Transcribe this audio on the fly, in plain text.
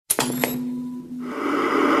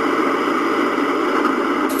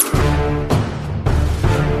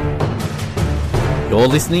You're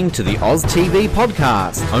listening to the Oz TV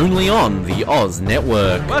podcast, only on the Oz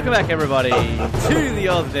Network. Welcome back, everybody, to the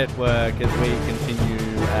Oz Network as we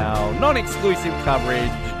continue our non-exclusive coverage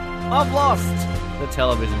of Lost, the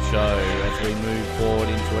television show, as we move forward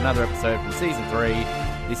into another episode from Season 3,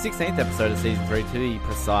 the 16th episode of Season 3 to be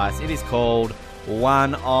precise. It is called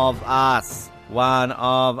One of Us. One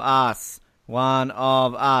of Us. One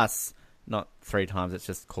of Us. Not 3 times, it's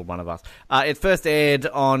just called One of Us. It first aired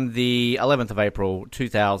on the 11th of April,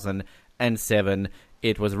 2007.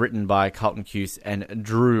 It was written by Carlton Cuse and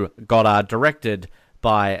Drew Goddard, directed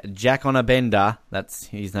by Jack Onabenda. That's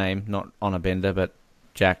his name, not Onabenda, but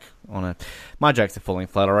Jack on My jokes are falling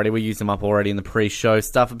flat already. We used them up already in the pre-show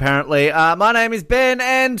stuff, apparently. My name is Ben,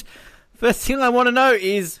 and first thing I want to know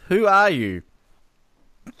is, who are you?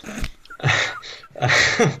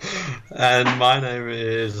 And my name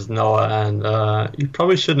is Noah, and you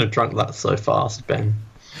probably shouldn't have drunk that so fast, Ben.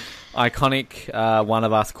 Iconic One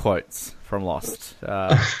of Us quotes from Lost.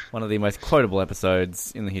 One of the most quotable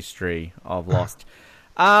episodes in the history of Lost.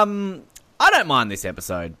 I don't mind this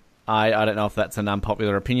episode. I don't know if that's an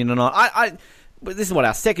unpopular opinion or not. This is what,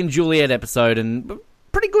 our second Juliet episode, and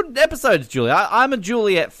pretty good episodes, Juliet. I'm a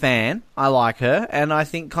Juliet fan. I like her, and I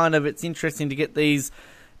think kind of it's interesting to get these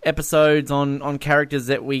episodes on characters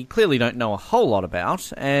that we clearly don't know a whole lot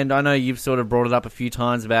about. And I know you've sort of brought it up a few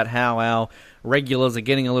times about how our regulars are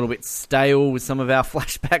getting a little bit stale with some of our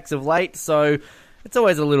flashbacks of late, so it's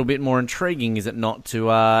always a little bit more intriguing, is it not, to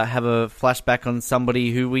have a flashback on somebody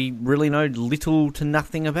who we really know little to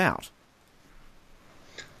nothing about.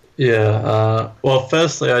 Yeah, well,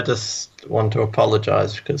 firstly, I just want to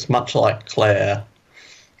apologise, because much like Claire,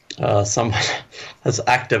 someone has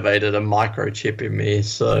activated a microchip in me,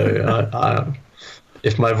 so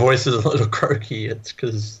if my voice is a little croaky, it's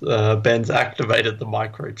because Ben's activated the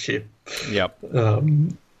microchip. Yep.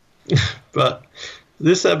 But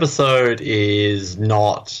this episode is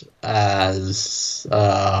not as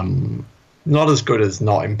good as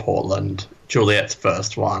Not in Portland, Juliet's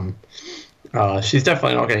first one. She's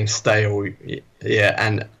definitely not getting stale, yeah,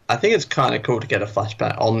 and I think it's kind of cool to get a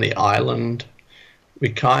flashback on the island. We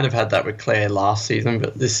kind of had that with Claire last season,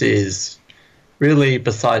 but this is really,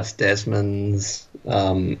 besides Desmond's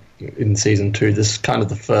in Season 2, this is kind of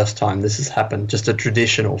the first time this has happened, just a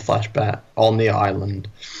traditional flashback on the island.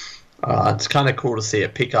 It's kind of cool to see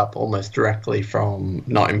it pick up almost directly from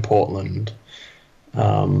Not in Portland.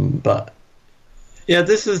 But yeah,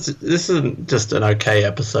 this isn't just an okay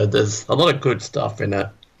episode. There's a lot of good stuff in it.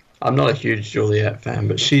 I'm not a huge Juliet fan,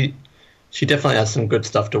 but she definitely has some good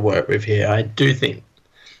stuff to work with here. I do think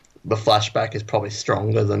the flashback is probably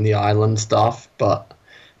stronger than the island stuff, but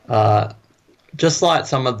just like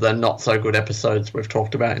some of the not-so-good episodes we've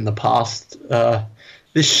talked about in the past,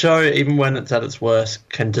 this show, even when it's at its worst,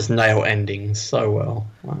 can just nail endings so well.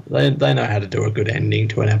 They know how to do a good ending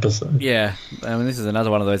to an episode. Yeah, I mean, this is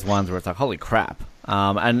another one of those ones where it's like, holy crap.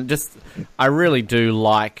 And just, I really do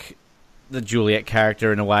like the Juliet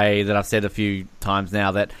character in a way that I've said a few times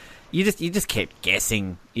now, that you just kept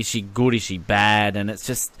guessing, is she good, is she bad? And it's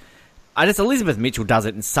just, Elizabeth Mitchell does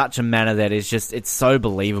it in such a manner that it's so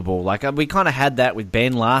believable. Like, we kind of had that with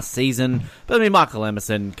Ben last season, but I mean, Michael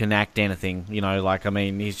Emerson can act anything, he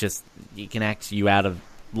can act you out of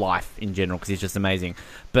life in general, because he's just amazing.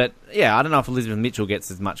 But yeah, I don't know if Elizabeth Mitchell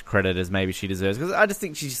gets as much credit as maybe she deserves, because I just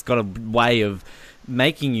think she's just got a way of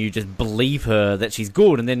making you just believe her that she's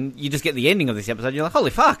good, and then you just get the ending of this episode, and you're like,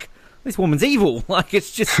 holy fuck, this woman's evil. Like,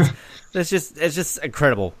 it's just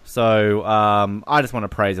incredible. So I just want to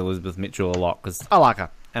praise Elizabeth Mitchell a lot, because I like her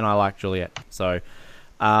and I like Juliet. So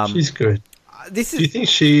she's good. Do you think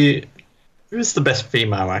who's the best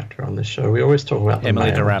female actor on this show? We always talk about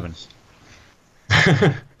Emily DeRavin.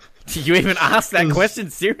 Did you even ask that question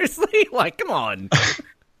seriously? Like, come on.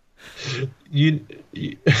 You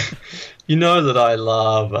know that I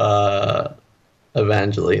love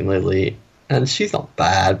Evangeline Lilly, and she's not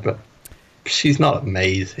bad, but she's not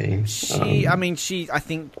amazing. I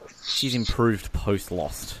think she's improved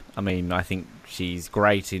post-Lost. I mean, I think she's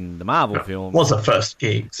great in the Marvel film. Was her first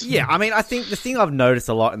gigs. Yeah, I mean, I think the thing I've noticed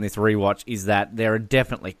a lot in this rewatch is that there are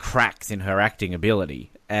definitely cracks in her acting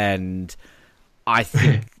ability, and I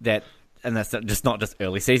think that, and that's not just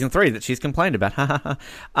early Season 3 that she's complained about.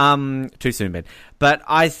 Too soon, Ben. But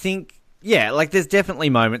I think, yeah, like, there's definitely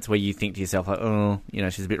moments where you think to yourself, like, oh,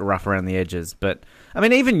 she's a bit rough around the edges. But, I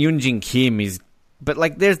mean, even Yoonjin Kim is... But,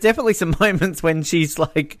 like, there's definitely some moments when she's,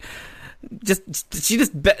 like... I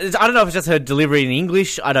don't know if it's just her delivery in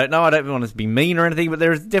English. I don't know. I don't want to be mean or anything, but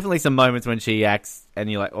there's definitely some moments when she acts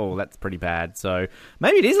and you're like, oh, that's pretty bad. So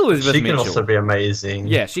maybe it is Elizabeth Mitchell. She can also be amazing.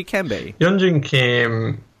 Yeah, she can be. Yoonjin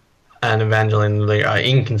Kim, and Evangeline Lilly are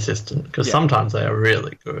inconsistent because sometimes they are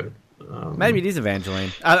really good. Maybe it is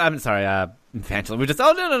Evangeline. I'm sorry, Evangeline. We just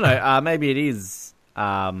no. Maybe it is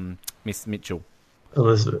Miss Mitchell.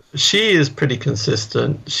 Elizabeth. She is pretty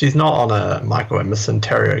consistent. She's not on a Michael Emerson,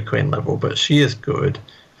 Terry O'Quinn level, but she is good.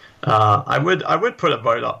 I would put a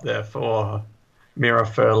vote up there for Mira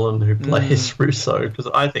Furlan, who plays Russo, because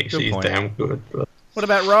I think she's damn good. But, what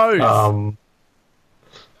about Rose?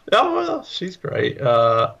 Well, she's great.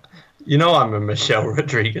 I'm a Michelle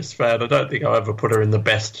Rodriguez fan. I don't think I'll ever put her in the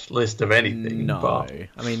best list of anything. No. But...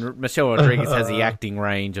 I mean, Michelle Rodriguez has the acting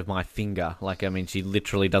range of my finger. She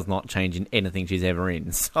literally does not change in anything she's ever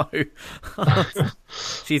in. So,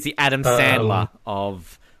 she's the Adam Sandler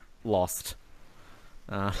of Lost.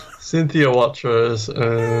 Cynthia Watros.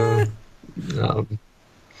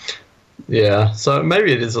 So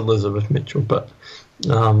maybe it is Elizabeth Mitchell, but...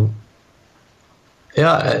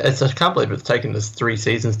 I can't believe it's taken us 3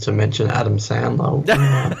 seasons to mention Adam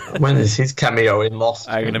Sandler. When is his cameo in Lost?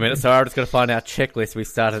 Hang on a minute. So I'm just going to find our checklist we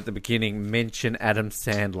started at the beginning. Mention Adam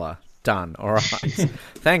Sandler. Done. All right.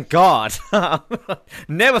 Thank God.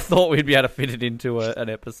 Never thought we'd be able to fit it into an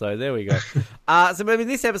episode. There we go.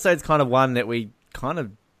 This episode's kind of one that we kind of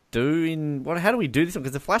do in... How do we do this one?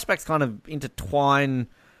 Because the flashbacks kind of intertwine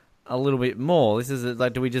a little bit more. This is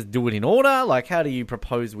do we just do it in order? How do you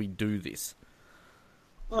propose we do this?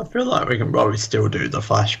 I feel like we can probably still do the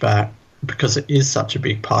flashback because it is such a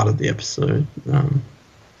big part of the episode.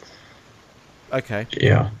 Okay.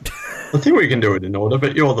 Yeah. I think we can do it in order,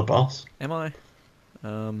 but you're the boss. Am I?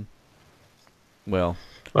 Well,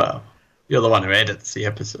 you're the one who edits the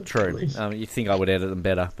episode. True. You think I would edit them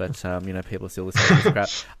better, but people are still listening to this crap.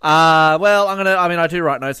 Well, I do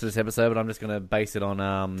write notes for this episode, but I'm just going to base it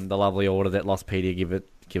on the lovely order that Lostpedia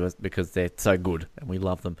give us because they're so good and we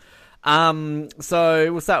love them.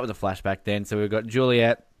 So we'll start with the flashback then. So we've got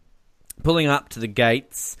Juliet pulling up to the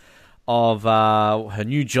gates of her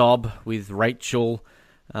new job with Rachel.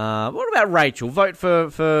 What about Rachel? Vote for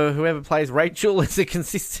whoever plays Rachel as a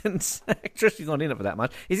consistent actress. She's not in it for that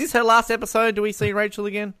much. Is this her last episode? Do we see Rachel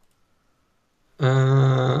again?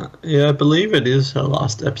 I believe it is her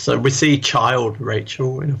last episode. We see child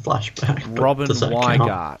Rachel in a flashback. Robin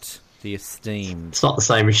Weigart. The esteemed. It's not the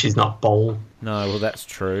same as she's not bold. No, well, that's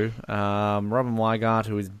true. Robin Weigart,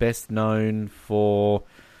 who is best known for...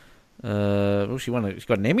 she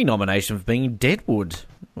got an Emmy nomination for being in Deadwood.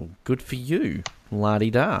 Oh, good for you.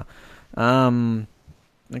 La-di-da.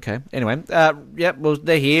 Okay, anyway.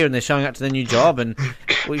 They're here and they're showing up to their new job and...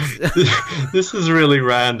 This is really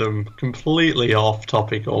random. Completely off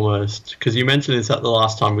topic almost. Because you mentioned this at the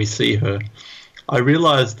last time we see her. I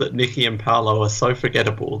realised that Nikki and Paolo are so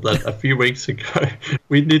forgettable that a few weeks ago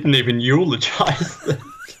we didn't even eulogise them.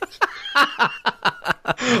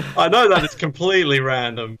 I know that it's completely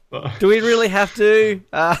random. But... Do we really have to?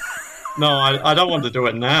 No, I don't want to do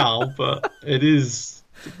it now, but it is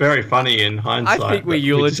very funny in hindsight. I think we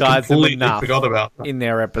eulogised them enough forgot about that. In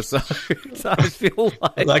their episodes. I feel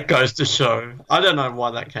like... That goes to show. I don't know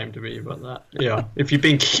why that came to me, but if you've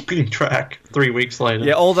been keeping track 3 weeks later.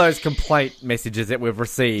 Yeah, all those complaint messages that we've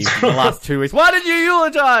received in the last 2 weeks. Why did you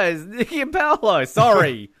eulogise Nikki and Paolo?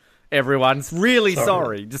 Sorry, everyone. Really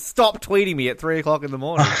sorry. Just stop tweeting me at 3 o'clock in the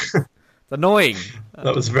morning. It's annoying.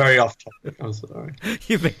 That was very off topic. I'm sorry.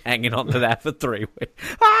 You've been hanging on to that for 3 weeks.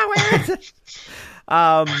 Where is it?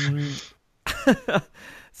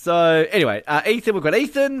 So anyway, Ethan, we've got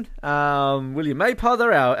Ethan, William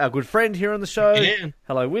Maypother, our good friend here on the show. Yeah.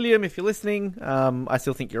 Hello, William, if you're listening. I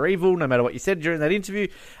still think you're evil, no matter what you said during that interview.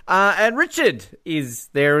 And Richard is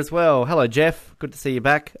there as well. Hello, Jeff. Good to see you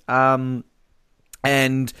back. And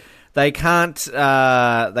they can't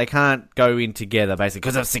go in together basically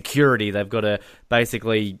because of security. They've got to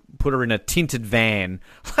basically put her in a tinted van.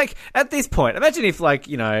 Like at this point, imagine if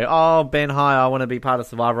Ben, hi, I want to be part of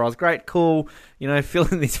Survivor Oz. Great, cool. Fill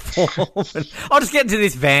in this form. And I'll just get into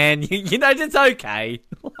this van. It's okay.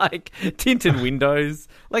 Like tinted windows.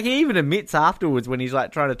 Like he even admits afterwards when he's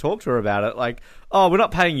like trying to talk to her about it. Like, oh, we're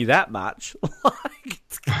not paying you that much.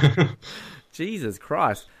 Jesus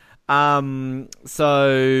Christ. So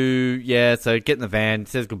get in the van,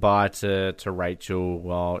 says goodbye to Rachel.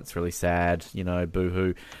 Well, it's really sad,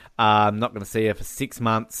 boo-hoo. I'm not going to see her for 6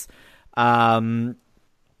 months. And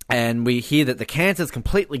we hear that the cancer's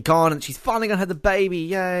completely gone and she's finally going to have the baby.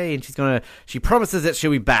 Yay. And she promises that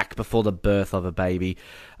she'll be back before the birth of a baby.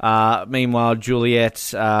 Meanwhile,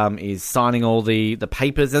 Juliet, is signing all the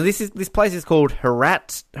papers. And this place is called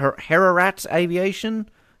Herarat Aviation.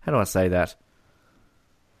 How do I say that?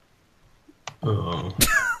 Oh.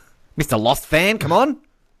 Mr. Lost fan, come on.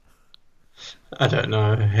 I don't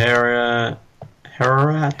know.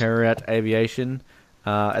 Herat Aviation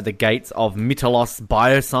at the gates of Mytalos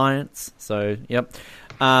Bioscience. So, yep.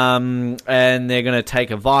 And they're going to take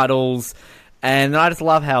her vitals. And I just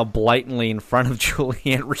love how blatantly in front of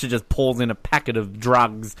Juliet, Richard just pours in a packet of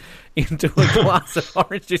drugs into a glass of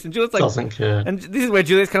orange juice. And Juliet's like... Doesn't care. And this is where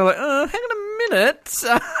Juliet's kind of like, hang on a minute.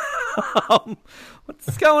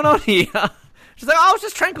 What's going on here? She's like, I was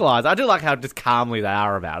just tranquilized. I do like how just calmly they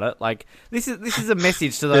are about it. Like, this is a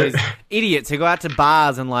message to those idiots who go out to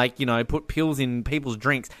bars and, like, you know, put pills in people's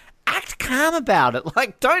drinks. Act calm about it.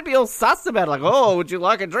 Like, don't be all sus about it. Like, oh, would you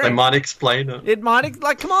like a drink? They might explain it. It might,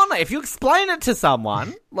 like, come on. If you explain it to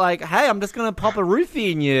someone, like, hey, I'm just going to pop a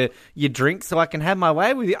roofie in your drink so I can have my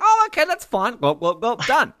way with you. Oh, okay, that's fine. Well,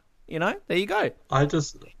 done. You know, there you go. I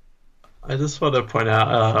just want to point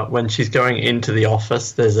out when she's going into the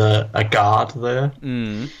office, there's a guard there.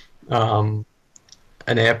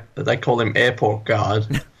 They call him airport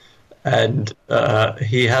guard, and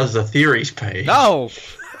he has a theories page. Oh.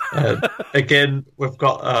 Again, we've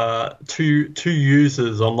got two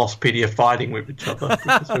users on Lostpedia fighting with each other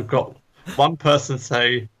because we've got one person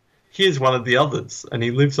say, "Here's one of the others, and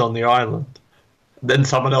he lives on the island." Then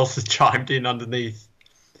someone else has chimed in underneath.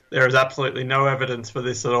 There is absolutely no evidence for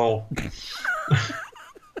this at all.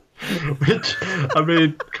 Which, I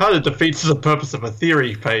mean, kind of defeats the purpose of a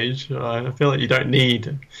theory page. I feel like you don't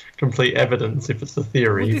need complete evidence if it's a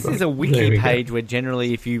theory. Well, this is a wiki page where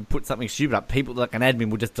generally if you put something stupid up, people like an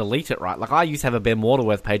admin will just delete it, right? Like I used to have a Ben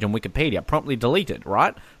Waterworth page on Wikipedia, promptly deleted,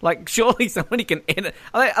 right? Like surely somebody can edit.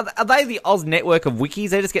 Are they the Oz network of wikis?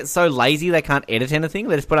 They just get so lazy they can't edit anything.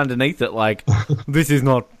 They just put underneath it like, this is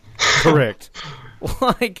not correct.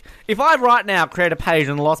 Like, if I right now create a page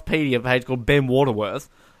on the Lostpedia page called Ben Waterworth,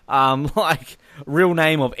 like, real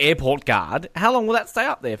name of airport guard, how long will that stay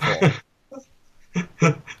up there for?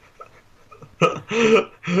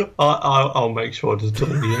 I'll make sure to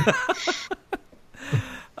delete it.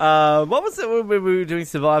 What was it when we were doing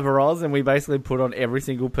Survivor Oz and we basically put on every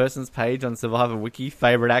single person's page on Survivor Wiki,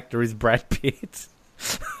 favourite actor is Brad Pitt?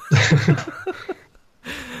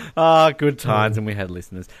 Good times, and we had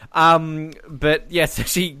listeners. But yeah, so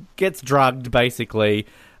she gets drugged basically,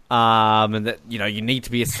 and that you need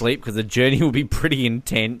to be asleep because the journey will be pretty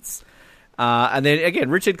intense. And then again,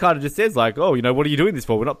 Richard kind of just says like, "Oh, what are you doing this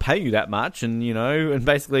for? We're not paying you that much, and and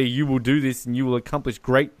basically you will do this and you will accomplish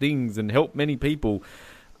great things and help many people."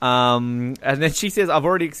 And then she says, "I've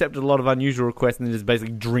already accepted a lot of unusual requests," and then just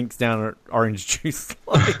basically drinks down her orange juice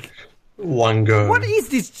like. One go. What is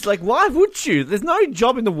this? Like, why would you? There's no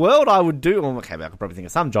job in the world I would do. Well, okay, I could probably think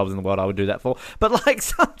of some jobs in the world I would do that for. But, like,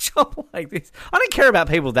 some job like this. I don't care about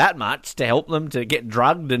people that much to help them to get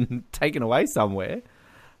drugged and taken away somewhere.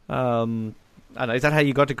 I don't know. Is that how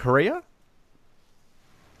you got to Korea?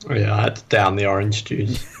 Oh, yeah, I had to down the orange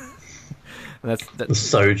juice. That's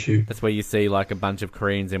soju. That's where you see, like, a bunch of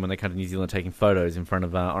Koreans then when they come to New Zealand taking photos in front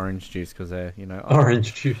of orange juice because they're,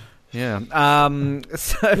 Orange juice. Yeah.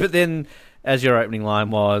 But then, as your opening line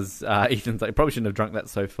was, Ethan's like, probably shouldn't have drunk that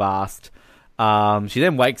so fast. She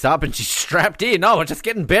then wakes up and she's strapped in. Oh, it's just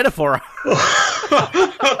getting better for her.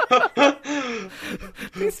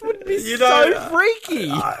 This would be so freaky.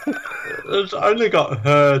 It's only got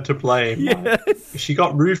her to blame. Yes. She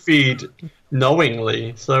got roofied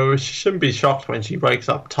knowingly, so she shouldn't be shocked when she wakes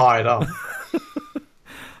up tied up.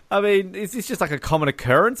 I mean, is this just like a common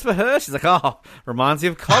occurrence for her? She's like, oh, reminds me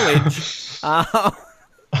of college. So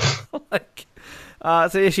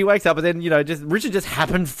yeah, she wakes up and then, Richard just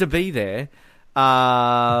happens to be there.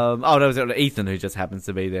 No, it was Ethan who just happens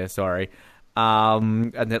to be there, sorry.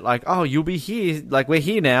 And they're like, oh, you'll be here. Like, we're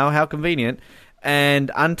here now. How convenient.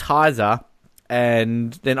 And unties her.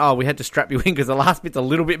 And then, we had to strap you in because the last bit's a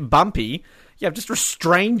little bit bumpy. Yeah, I've just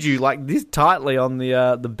restrained you like this tightly on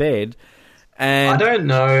the bed. And I don't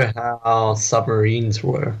know how submarines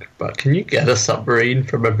work, but can you get a submarine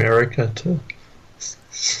from America to,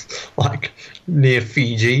 like, near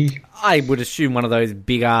Fiji? I would assume one of those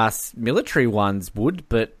big-ass military ones would,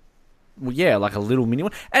 but, well, yeah, like a little mini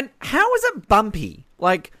one. And how is it bumpy?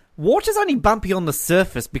 Like, water's only bumpy on the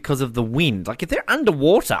surface because of the wind. Like, if they're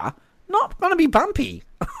underwater, not going to be bumpy.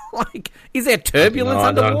 Like, is there turbulence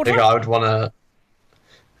underwater? I don't think I would want to...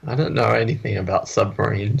 I don't know anything about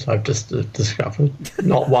submarines. I've just discovered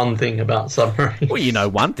not one thing about submarines. Well, you know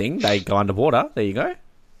one thing. They go underwater. There you go.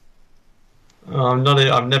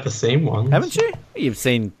 I've never seen one. Haven't you? You've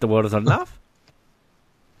seen The World Is Not Enough?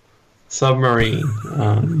 Submarine.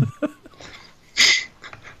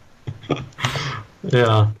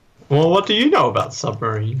 Yeah. Well, what do you know about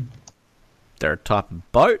submarine? They're a type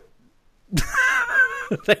of boat.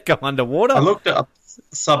 They go underwater. I looked up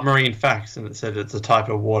submarine facts and it said it's a type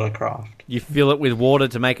of watercraft. You fill it with water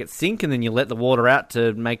to make it sink, and then you let the water out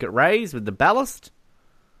to make it raise with the ballast.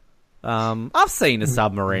 I've seen a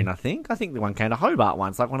submarine, I think. I think the one came to Hobart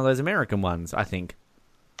once, like one of those American ones, I think.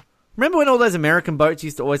 Remember when all those American boats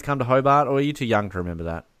used to always come to Hobart, or are you too young to remember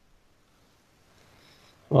that?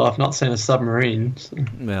 Well, I've not seen a submarine. So.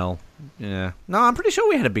 Well, yeah. No, I'm pretty sure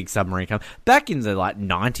we had a big submarine come. Back in the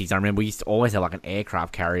 90s, I remember we used to always have like an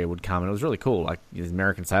aircraft carrier would come, and it was really cool. Like these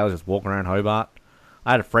American sailors just walking around Hobart.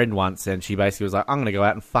 I had a friend once, and she basically was like, I'm going to go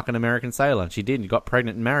out and fuck an American sailor. And she did, and got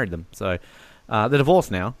pregnant and married them. So they're divorced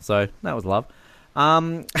now, so that was love.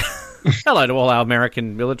 Hello to all our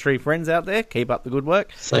American military friends out there. Keep up the good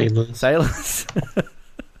work. Sailors.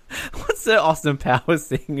 What's the Austin Powers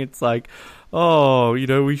thing? It's like, oh,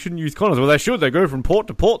 we shouldn't use condoms. Well, they should. They go from port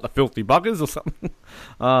to port, the filthy buggers, or something.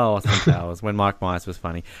 Oh, Austin Powers, when Mike Myers was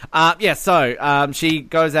funny. So she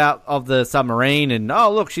goes out of the submarine, and,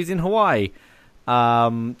 oh, look, she's in Hawaii.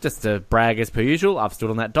 Just to brag as per usual, I've stood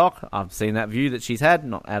on that dock. I've seen that view that she's had,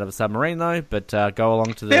 not out of a submarine though, but go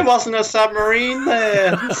along to the... There wasn't a submarine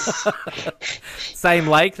there! Same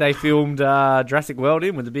lake they filmed Jurassic World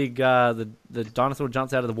in, with the big, the dinosaur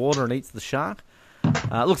jumps out of the water and eats the shark.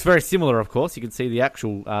 It looks very similar, of course. You can see the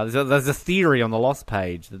actual... there's a theory on the Lost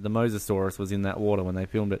page that the Mosasaurus was in that water when they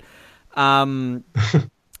filmed it. And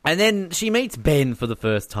then she meets Ben for the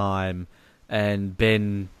first time, and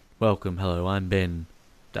Ben... Welcome, hello, I'm Ben.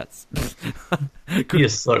 That's... He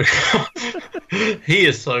is so good. He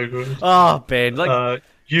is so good. Oh, Ben.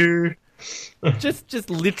 You...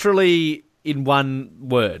 just literally in one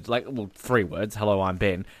word. Three words. Hello, I'm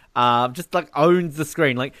Ben. Just, owns the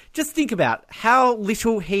screen. Just think about how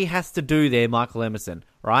little he has to do there, Michael Emerson,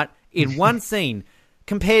 right? In one scene,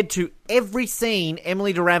 compared to every scene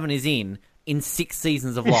Emily de Ravin is in 6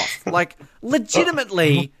 seasons of Lost.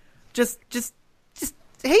 Legitimately, just...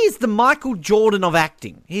 He's the Michael Jordan of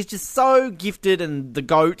acting. He's just so gifted and the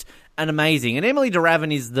GOAT and amazing. And Emily de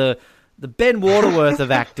Ravin is the Ben Waterworth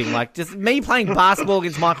of acting. Just me playing basketball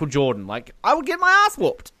against Michael Jordan. I would get my ass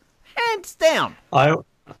whooped. Hands down. I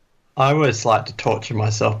always like to torture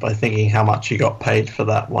myself by thinking how much he got paid for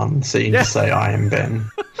that one scene to say, I am Ben.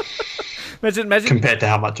 Imagine compared to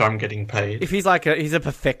how much I'm getting paid. If he's he's a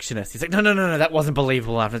perfectionist. He's like, no, that wasn't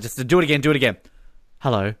believable. Just to do it again.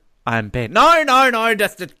 Hello. I'm Ben. No, I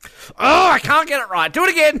can't get it right. Do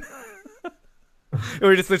it again.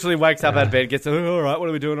 Or he just literally wakes up out of bed, gets, all right, what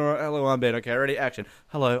are we doing? All right, hello, I'm Ben. Okay, ready, action.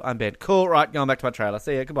 Hello, I'm Ben. Cool, right, going back to my trailer.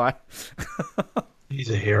 See ya, goodbye.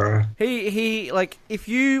 He's a hero. He if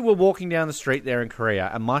you were walking down the street there in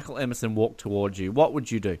Korea and Michael Emerson walked towards you, what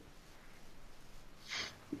would you do?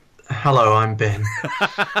 Hello, I'm Ben.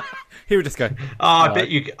 He would just go, I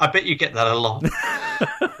bet you get that a lot.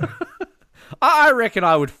 I reckon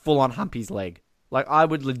I would full on hump his leg. I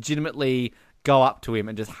would legitimately go up to him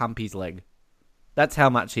and just hump his leg. That's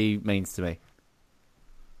how much he means to me.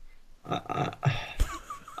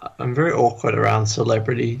 I'm very awkward around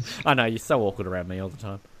celebrities. I know, you're so awkward around me all the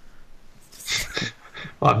time.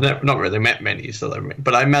 Well, I've not really met many celebrities,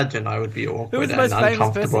 but I imagine I would be awkward and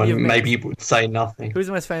uncomfortable and maybe would say nothing. Who's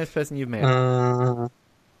the most famous person you've met?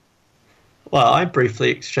 Well, I briefly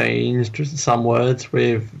exchanged some words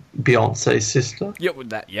with Beyonce's sister.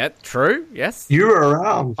 Yeah, true, yes. You were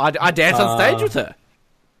around. I danced on stage with her.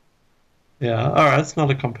 Yeah, alright, it's not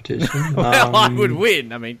a competition. Well, I would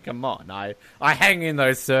win. I mean, come on. I hang in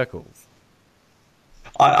those circles.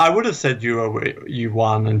 I would have said you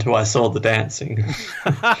won until I saw the dancing.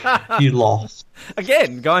 You lost.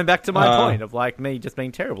 Again, going back to my point of me just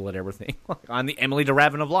being terrible at everything. I'm the Emily de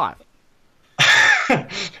Ravin of life.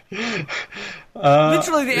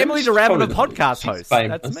 Literally the Emily de Ravin of podcast host.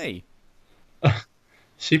 That's me.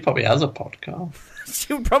 She probably has a podcast.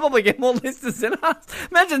 She would probably get more listeners than us.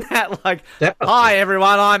 Imagine that, Hi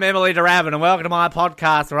everyone, I'm Emily de Ravin and welcome to my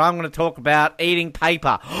podcast where I'm going to talk about eating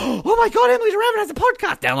paper. Oh my god, Emily de Ravin has a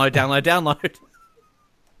podcast. Download.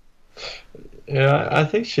 Yeah, I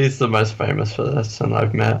think she's the most famous for this, and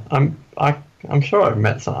I've met. I'm sure I've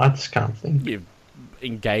met some. I just can't think. You've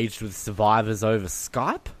engaged with survivors over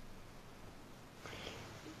Skype?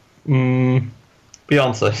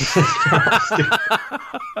 Beyonce.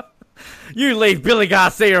 You leave Billy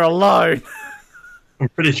Garcia alone. I'm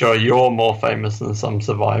pretty sure you're more famous than some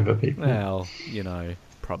survivor people. Well,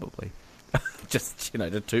 probably. Just,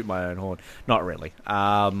 to toot my own horn. Not really.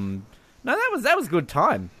 No, that was a good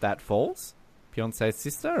time, that Falls. Beyonce's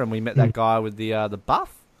sister, and we met that guy with the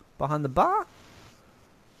buff behind the bar.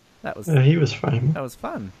 He was famous. That was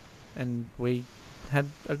fun. And we had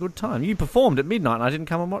a good time. You performed at midnight and I didn't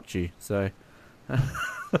come and watch you, so...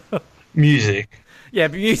 Music. Yeah,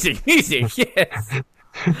 music, yes.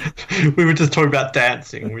 We were just talking about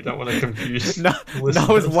dancing. We don't want to confuse. No,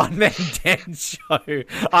 it's one-man dance show.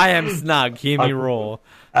 I am Snug. Hear me roar.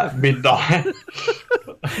 At midnight.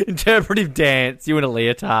 Interpretive dance. You in a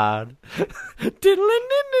leotard.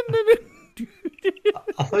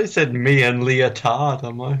 I thought you said me and Leotard.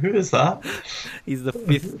 I'm like, who is that? He's the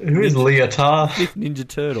fifth. Who is Leotard? Fifth Ninja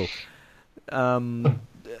Turtle.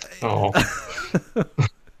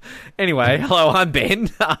 Anyway, hello, I'm Ben.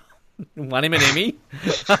 Won him an Emmy.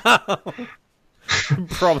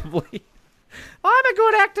 Probably. I'm a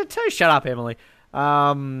good actor too. Shut up, Emily.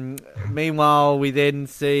 Meanwhile, we then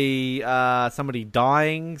see somebody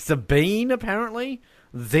dying. Sabine, apparently.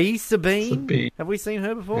 The Sabine. Have we seen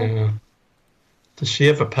her before? Yeah. Does she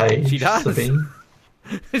have a page? She does. Sabine?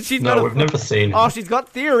 We've never seen her. Oh, she's got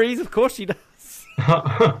theories. Of course she does.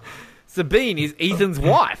 Sabine is Ethan's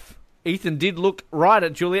wife. Ethan did look right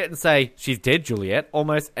at Juliet and say, she's dead, Juliet,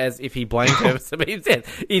 almost as if he blamed her for Sabine's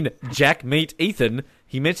death. In Jack Meet Ethan,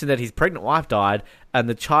 he mentioned that his pregnant wife died and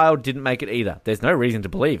the child didn't make it either. There's no reason to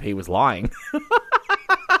believe he was lying.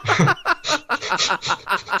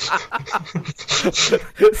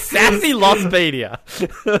 Sassy Lostpedia.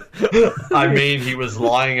 I mean, he was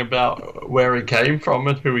lying about where he came from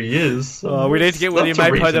and who he is. Oh, we need to get William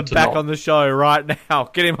Maypother back on the show right now.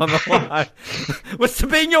 Get him on the line. Was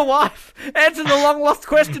Sabine your wife? Answer the long-lost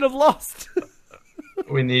question of Lost.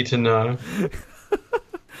 We need to know.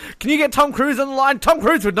 Can you get Tom Cruise on the line? Tom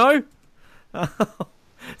Cruise would know.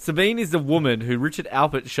 Sabine is the woman who Richard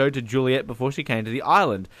Alpert showed to Juliet before she came to the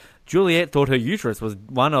island. Juliet thought her uterus was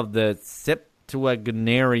one of the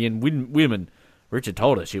septuagenarian women. Richard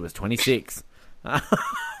told her she was 26.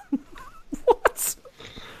 What?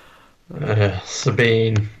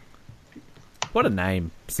 Sabine. What a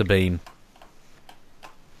name, Sabine.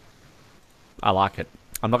 I like it.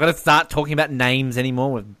 I'm not going to start talking about names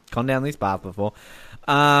anymore. We've gone down this path before. It's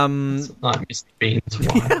like Mr. Bean's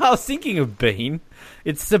wife. I was thinking of Bean.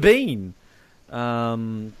 It's Sabine.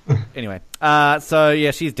 Anyway, so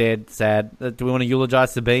yeah, she's dead. Sad. Do we want to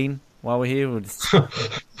eulogize Sabine while we're here? We'll just...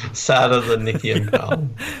 Sadder than Nikki and Carl.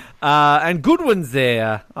 And Goodwin's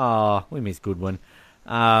there. Oh, we miss Goodwin.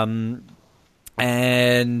 And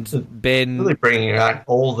Ben... Really bringing out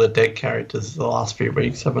all the dead characters the last few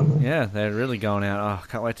weeks, haven't they? Yeah, they're really going out. Oh,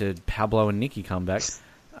 can't wait to Pablo and Nikki come back.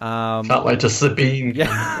 Can't wait to Sabine.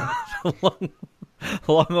 Yeah.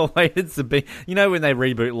 Long-awaited Sabine. You know when they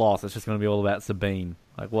reboot Lost, it's just going to be all about Sabine.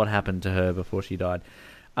 Like, what happened to her before she died.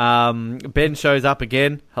 Ben shows up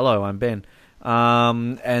again. Hello, I'm Ben.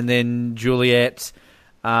 And then Juliet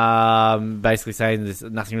basically saying there's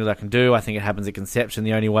nothing really I can do. I think it happens at conception.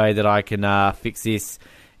 The only way that I can fix this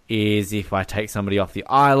is if I take somebody off the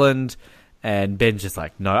island. And Ben's just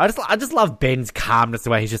like, no. I just love Ben's calmness, the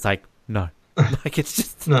way he's just like, no. Like, it's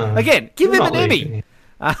just... No, again, give him an Emmy.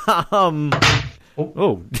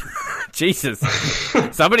 Oh, Jesus.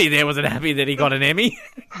 Somebody there wasn't happy that he got an Emmy.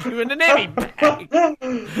 Give him an Emmy back.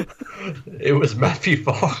 It was Matthew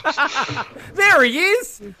Fox. There he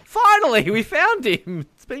is. Finally, we found him.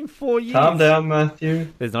 It's been 4 years. Calm down, Matthew.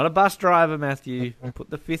 There's not a bus driver, Matthew. Put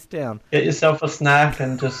the fist down. Get yourself a snack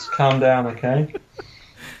and just calm down, okay?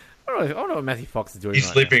 I don't know what Matthew Fox is doing.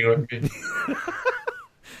 He's sleeping with you.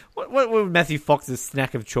 What would Matthew Fox's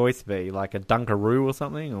snack of choice be? Like a Dunkaroo or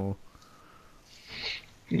something? Or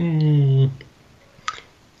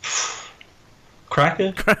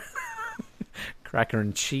Cracker? Cracker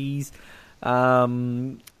and cheese.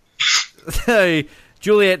 So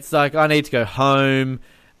Juliet's like, I need to go home.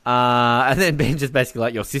 And then Ben just basically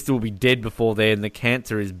like, your sister will be dead before then. The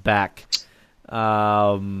cancer is back.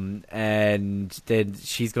 And then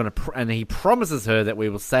she's going to... and he promises her that we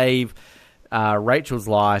will save... Rachel's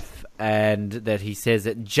life, and that he says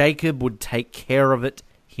that Jacob would take care of it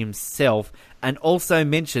himself, and also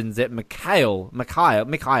mentions that Mikhail, I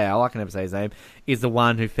can never say his name, is the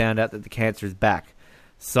one who found out that the cancer is back.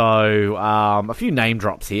 So, a few name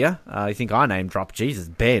drops here. You think I name drop? Jesus,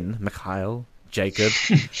 Ben, Mikhail, Jacob.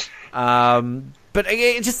 But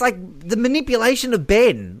it's just like the manipulation of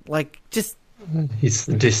Ben, like just... He's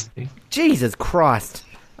sadistic. Jesus Christ.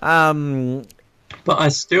 But I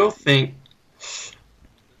still think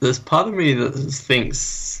there's part of me that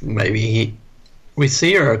thinks maybe we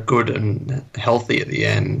see her good and healthy at the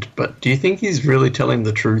end, but do you think he's really telling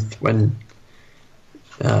the truth when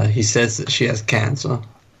he says that she has cancer?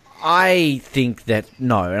 I think that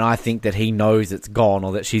no, and I think that he knows it's gone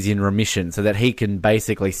or that she's in remission, so that he can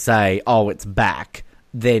basically say, oh, it's back,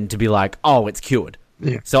 then to be like, oh, it's cured.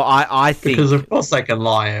 Yeah. So I think... Because of course they can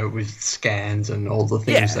lie with scans and all the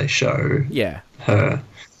things they show her.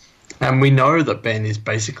 And we know that Ben is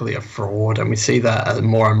basically a fraud, and we see that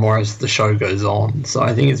more and more as the show goes on. So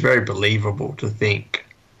I think it's very believable to think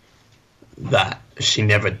that she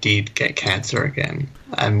never did get cancer again.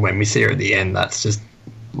 And when we see her at the end, that's just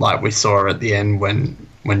like we saw her at the end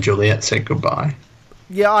when Juliet said goodbye.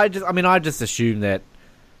 Yeah, I just assume that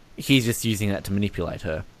he's just using that to manipulate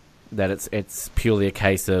her. That it's purely a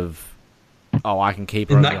case of, I can keep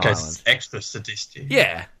her on the island. In that case, it's extra sadistic.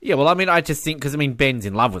 Yeah. Well, I just think, because, Ben's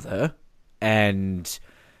in love with her, and,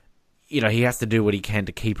 he has to do what he can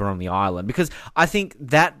to keep her on the island. Because I think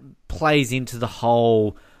that plays into the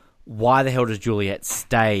whole, why the hell does Juliet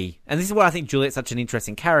stay? And this is why I think Juliet's such an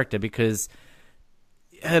interesting character, because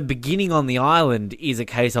her beginning on the island is a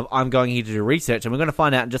case of, I'm going here to do research, and we're going to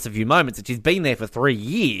find out in just a few moments that she's been there for 3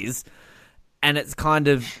 years. And it's kind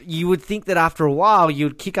of, you would think that after a while you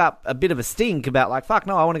would kick up a bit of a stink about like, fuck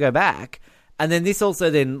no, I want to go back. And then this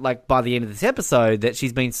also then, like, by the end of this episode, that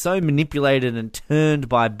she's been so manipulated and turned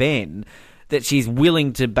by Ben that she's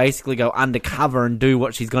willing to basically go undercover and do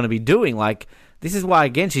what she's going to be doing. Like, this is why,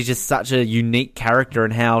 again, she's just such a unique character,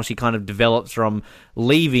 and how she kind of develops from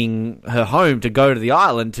leaving her home to go to the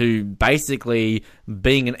island to basically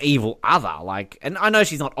being an evil other. Like, and I know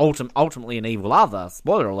she's not ultimately an evil other,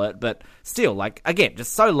 spoiler alert, but still, like, again,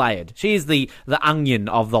 just so layered. She is the onion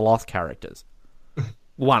of the Lost characters.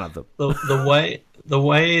 One of them. The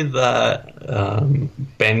way that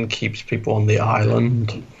Ben keeps people on the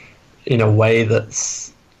island in a way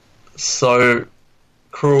that's so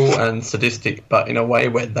cruel and sadistic, but in a way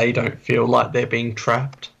where they don't feel like they're being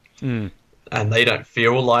trapped, and they don't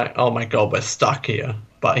feel like, oh my god, we're stuck here.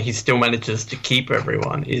 But he still manages to keep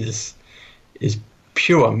everyone is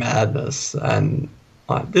pure madness. And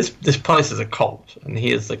like, this place is a cult, and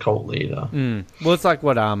he is the cult leader. Well, it's like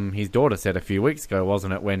what his daughter said a few weeks ago,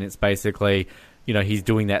 wasn't it? When it's basically, he's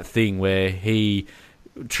doing that thing where he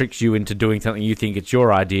tricks you into doing something you think it's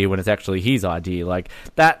your idea when it's actually his idea. Like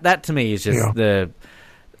that to me is just the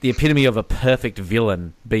epitome of a perfect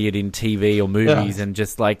villain, be it in TV or movies, and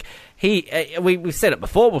just like we've said it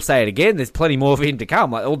before, we'll say it again. There's plenty more of him to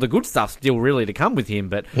come. Like, all the good stuff's still really to come with him,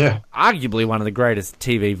 but arguably one of the greatest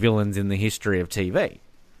TV villains in the history of TV.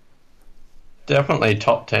 Definitely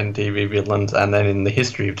top 10 TV villains, and then in the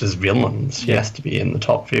history of just villains, he has to be in the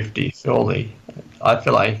top 50. Surely, I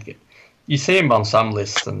feel like you see him on some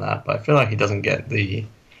lists and that, but I feel like he doesn't get the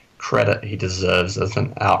credit he deserves as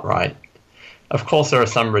an outright. Of course, there are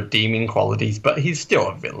some redeeming qualities, but he's still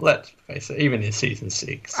a villain. Let's face it, even in season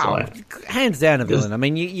 6. Hands down a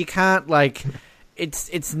villain. You can't, like...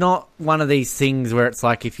 It's not one of these things where it's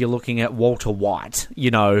like if you're looking at Walter White,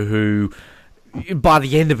 who by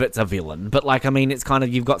the end of it's a villain. But, like, it's kind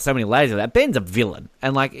of, you've got so many layers of that. Ben's a villain.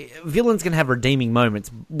 And, like, villains can have redeeming moments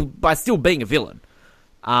by still being a villain.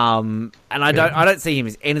 And I don't see him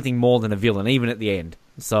as anything more than a villain, even at the end.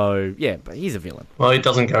 So, yeah, but he's a villain. Well, he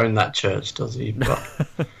doesn't go in that church, does he? But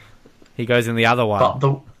he goes in the other one.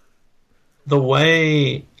 But the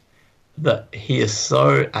way that he is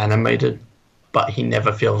so animated, but he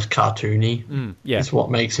never feels cartoony, is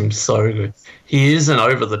what makes him so good. He is an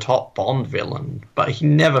over-the-top Bond villain, but he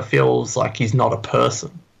never feels like he's not a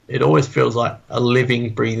person. It always feels like a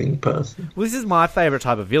living, breathing person. Well, this is my favourite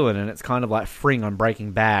type of villain, and it's kind of like Fring on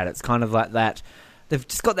Breaking Bad. It's kind of like that. They've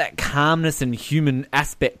just got that calmness and human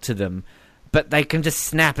aspect to them, but they can just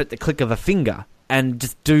snap at the click of a finger and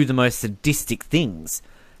just do the most sadistic things.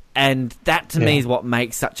 And that, to me, is what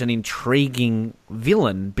makes such an intriguing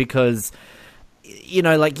villain, because,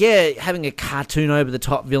 having a cartoon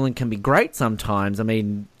over-the-top villain can be great sometimes.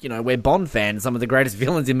 We're Bond fans. Some of the greatest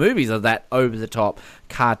villains in movies are that over-the-top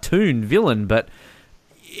cartoon villain, but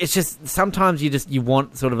it's just sometimes you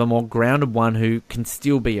want sort of a more grounded one who can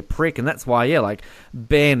still be a prick, and that's why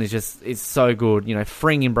Ben is so good.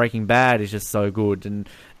 Fring in Breaking Bad is just so good, and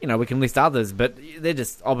we can list others, but they're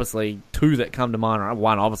just obviously two that come to mind. Or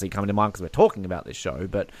one obviously coming to mind because we're talking about this show,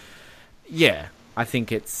 but I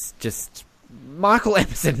think it's just Michael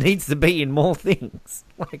Emerson needs to be in more things.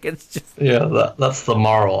 Like, it's just that's the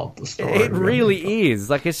moral of the story. It really is.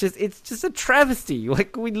 Like, it's just a travesty.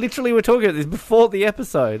 Like, we literally were talking about this before the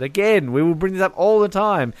episode. Again, we will bring this up all the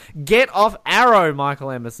time. Get off Arrow,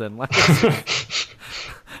 Michael Emerson. Like,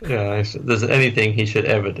 if there's anything he should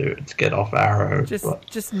ever do, it's get off Arrow.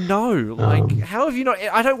 Just no. Like, how have you not?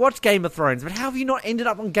 I don't watch Game of Thrones, but how have you not ended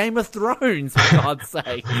up on Game of Thrones? For God's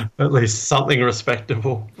sake, at least something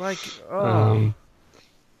respectable. Like,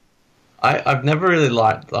 I've never really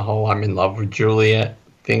liked the whole I'm in love with Juliet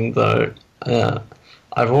thing, though.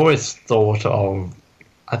 I've always thought of,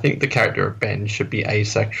 I think the character of Ben should be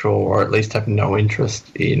asexual, or at least have no interest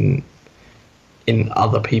in in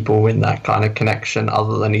other people in that kind of connection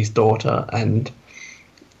other than his daughter. And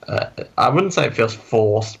I wouldn't say it feels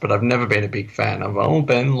forced, but I've never been a big fan of, oh,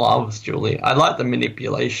 Ben loves Julie. I like the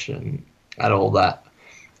manipulation and all that,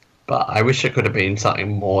 but I wish it could have been something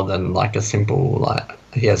more than like a simple, like,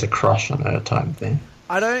 he has a crush on her type thing.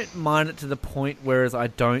 I don't mind it to the point, whereas I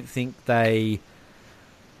don't think they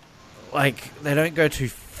don't go too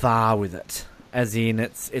far with it. As in,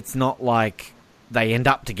 it's not like they end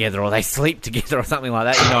up together or they sleep together or something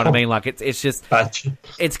like that. You know what I mean? Like, it's just,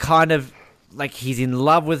 it's kind of like he's in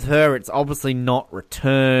love with her. It's obviously not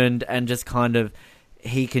returned, and just kind of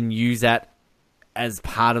he can use that as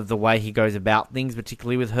part of the way he goes about things,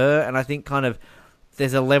 particularly with her. And I think kind of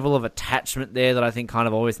there's a level of attachment there that I think kind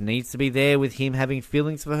of always needs to be there with him having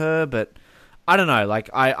feelings for her. But I don't know. Like,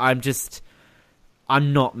 I'm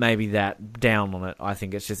not maybe that down on it. I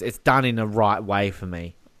think it's done in the right way for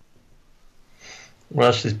me.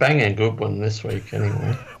 Well, she's banging Goodwin this week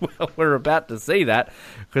anyway. Well, we're about to see that,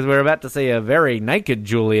 because we're about to see a very naked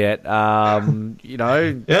Juliet, you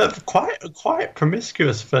know. Yeah, quite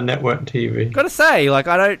promiscuous for network TV. Got to say, like,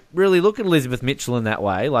 I don't really look at Elizabeth Mitchell in that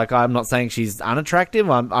way. Like, I'm not saying she's unattractive.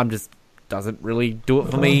 I'm just, doesn't really do it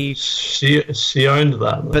for me. She owned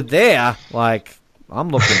that. But there, like, I'm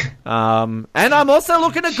looking. And I'm also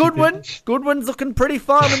looking at Goodwin. Goodwin's looking pretty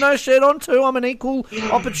fine with no shirt on too. I'm an equal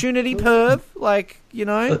opportunity perv. Like, you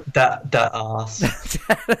know. That ass.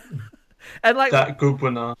 And like that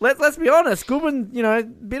Goodwin ass. Let's be honest, Goodwin, you know, a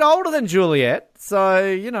bit older than Juliet. So,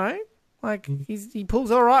 you know, like he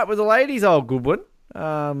pulls all right with the ladies, old Goodwin.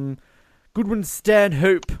 Goodwin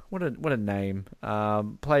Stanhope. What a name. How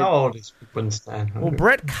old is Goodwin Stanhope? Well,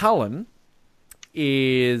 Brett Cullen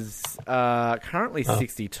is currently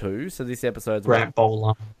 62, so this episode's Grant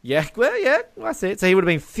Bowler. Yeah, well, yeah, I see it. So he would have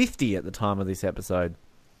been 50 at the time of this episode.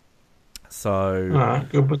 So alright,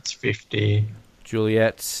 Goodwin's 50.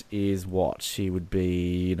 Juliet is what? She would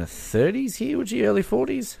be in her 30s here, would she? Early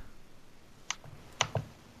 40s?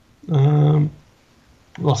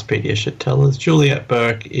 Lostpedia should tell us. Juliet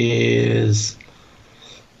Burke is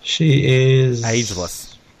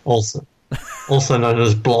ageless. Also known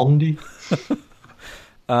as Blondie.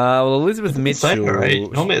 Well, Elizabeth Mitchell...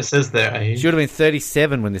 Normally it says their age. She would have been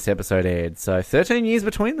 37 when this episode aired, so 13 years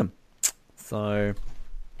between them. So,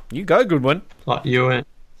 you go, Goodwin. It's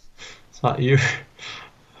like you.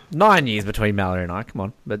 9 years between Mallory and I, come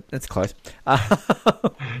on, but it's close.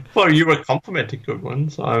 Well, you were complimenting Goodwin,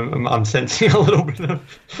 so I'm sensing a little bit of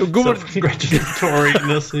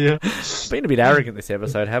self-congratulatoriness here. Been a bit arrogant this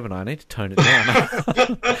episode, haven't I? I need to tone it down.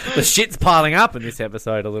 The shit's piling up in this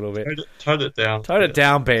episode a little bit. Tone it down. Tone it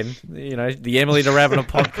down, Ben. You know, the Emily de Ravenna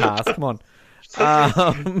podcast. Come on.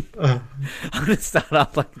 I'm going to start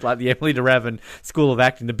up like the Emily de Ravenna School of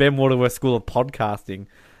Acting, the Ben Waterworth School of Podcasting.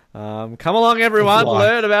 Come along, everyone.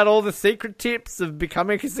 Learn about all the secret tips of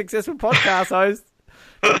becoming a successful podcast host.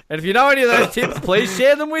 And if you know any of those tips, please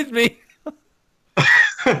share them with me.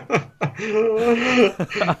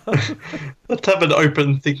 Let's have an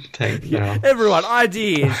open think tank now. Everyone,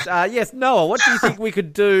 ideas. Yes, Noah, what do you think we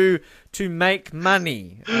could do to make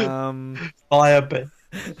money? Buy a bed.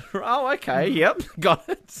 Oh, okay. Yep, got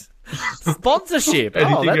it. Sponsorship.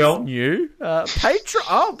 Anything that's else? New.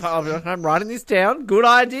 Patreon. Oh, I'm writing this down. Good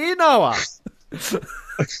idea, Noah.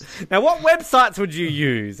 Now, what websites would you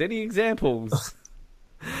use? Any examples?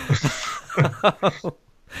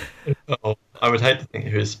 I would hate to think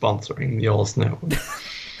who's sponsoring the Oz Network.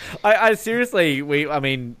 I seriously,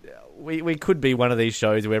 we could be one of these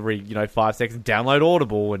shows where every 5 seconds download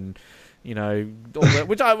Audible and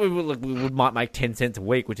which we might make 10 cents a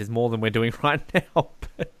week, which is more than we're doing right now.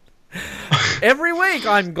 But every week,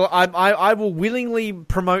 I will willingly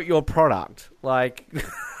promote your product. Like,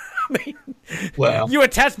 I mean, well, you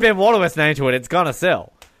attach Ben Waterworth's name to it, it's gonna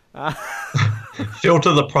sell.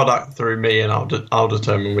 Filter the product through me, and I'll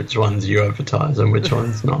determine which ones you advertise and which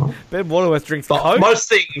ones not. Ben Waterworth drinks Coke. Most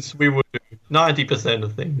things we would do. 90%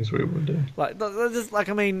 of things we would do.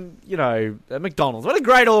 McDonald's. What a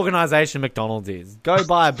great organisation McDonald's is. Go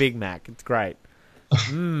buy a Big Mac. It's great.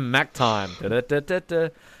 Mac time.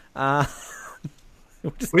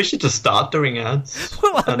 We should just start doing ads,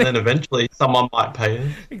 then eventually someone might pay us.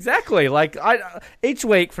 Exactly. Like each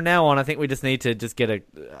week from now on, I think we just need to just get a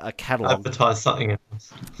catalogue. Advertise something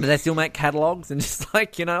else. Do they still make catalogues? And just here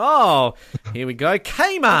we go.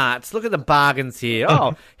 Kmart. Look at the bargains here.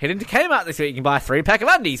 Oh, head into Kmart this week. You can buy a 3-pack of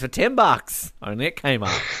undies for $10. Only at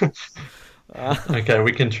Kmart. Okay,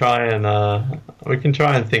 we can try and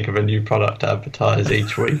think of a new product to advertise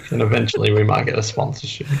each week, and eventually we might get a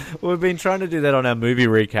sponsorship. We've been trying to do that on our movie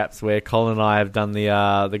recaps, where Colin and I have done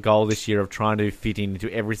the goal this year of trying to fit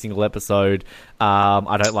into every single episode.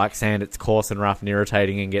 I don't like sand; it's coarse and rough and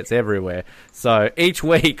irritating and gets everywhere. So each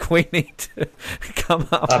week we need to come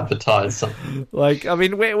up advertise something. Like, I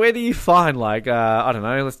mean, where do you find I don't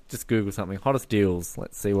know? Let's just Google something. Hottest deals.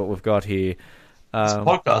 Let's see what we've got here. This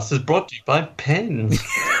podcast is brought to you by Pens.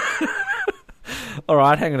 All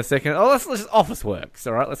right, hang on a second. Oh, let's just Officeworks.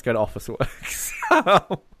 All right, let's go to Officeworks.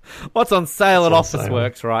 What's on sale at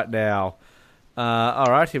Officeworks right now?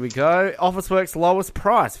 All right, here we go. Officeworks lowest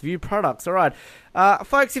price. View products. All right.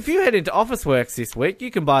 Folks, if you head into Officeworks this week,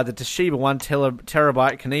 you can buy the Toshiba 1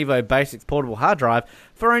 terabyte Kenevo Basics portable hard drive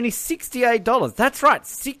for only $68. That's right,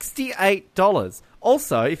 $68.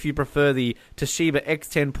 Also, if you prefer the Toshiba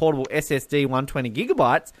X10 portable SSD 120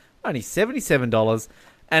 gigabytes, only $77.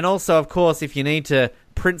 And also, of course, if you need to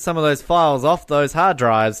print some of those files off those hard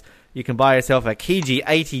drives, you can buy yourself a Kiji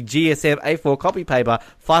 80 GSM A4 copy paper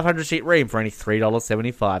 500 sheet ream for only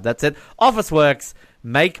 $3.75. That's it. Officeworks,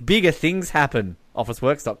 make bigger things happen.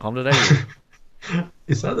 Officeworks.com.au.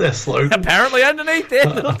 Is that their slogan? Apparently underneath their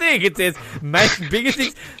little thing it says, make bigger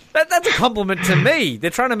things. That's a compliment to me. They're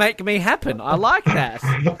trying to make me happen. I like that.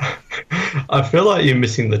 I feel like you're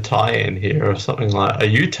missing the tie-in here or something like, are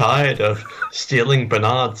you tired of stealing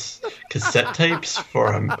Bernard's cassette tapes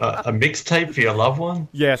for a mixtape for your loved one?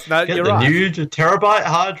 Yes, no, Get you're the right. new terabyte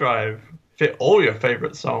hard drive. Fit all your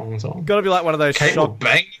favourite songs on. Got to be like one of those Kate will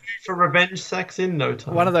bang you for revenge sex in no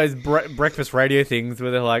time. One of those breakfast radio things where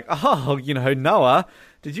they're like, oh, Noah,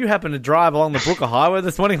 did you happen to drive along the Brooker Highway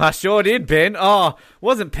this morning? I sure did, Ben. Oh,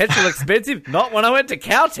 wasn't petrol expensive? Not when I went to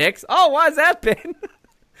Caltex. Oh, why is that, Ben?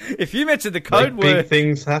 If you mention the code word, big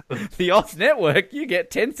things happen. The Oz Network, you get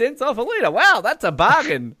 10 cents off a litre. Wow, that's a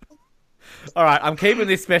bargain. All right, I'm keeping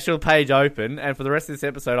this special page open, and for the rest of this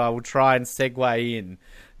episode, I will try and segue in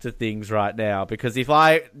to things right now, because if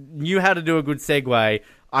I knew how to do a good segue,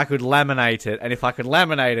 I could laminate it, and if I could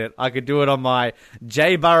laminate it, I could do it on my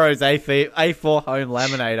J. Burroughs A4 home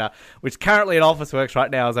laminator, which currently at Officeworks right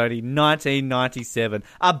now is only $19.97.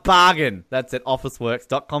 A bargain! That's at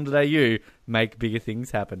officeworks.com.au. Make bigger things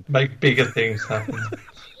happen. Make bigger things happen.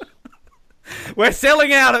 We're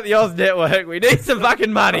selling out at the Oz Network. We need some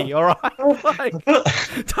fucking money, all right? Like,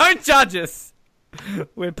 don't judge us.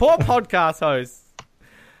 We're poor podcast hosts.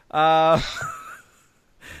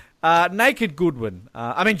 Naked Goodwin.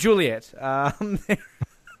 Juliet.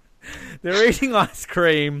 They're eating ice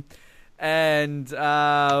cream, and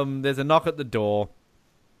there's a knock at the door,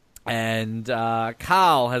 and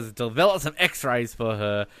Carl has developed some X-rays for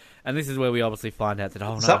her, and this is where we obviously find out that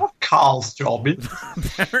is that what Carl's job is?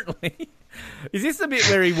 Apparently. Is this the bit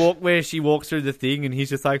where she walks through the thing and he's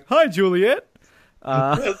just like, "Hi, Juliet."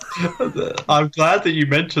 I'm glad that you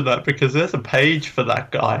mentioned that, because there's a page for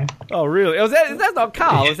that guy. Oh, really? Is that not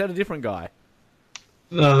Carl? Is that a different guy?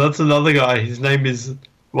 No, that's another guy. His name is,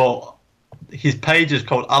 his page is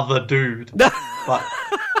called Other Dude. But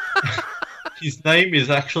his name is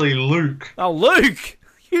actually Luke. Oh, Luke!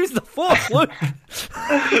 Use the Force, Luke!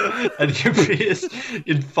 And he appears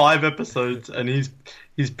in 5 episodes, and his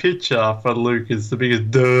picture for Luke is the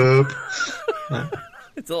biggest derp.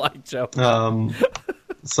 It's a light show.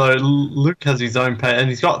 So Luke has his own page, and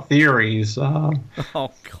he's got theories. Oh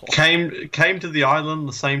God! Came to the island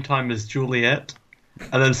the same time as Juliet,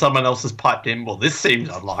 and then someone else has piped in. Well, this seems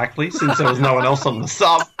unlikely since there was no one else on the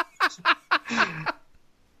sub.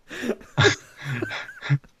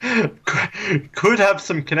 Could have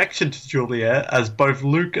some connection to Juliet, as both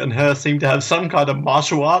Luke and her seem to have some kind of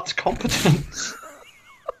martial arts competence.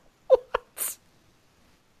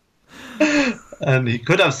 And he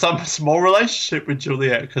could have some small relationship with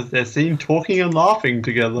Juliet, because they're seen talking and laughing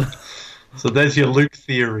together. So there's your Luke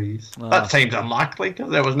theories. Oh. That seems unlikely, because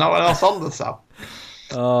there was no one else on the sub.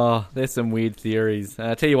 Oh, there's some weird theories.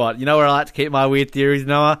 I tell you what, you know where I like to keep my weird theories,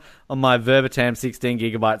 Noah? On my Verbatim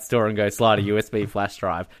 16GB store and go slide a USB flash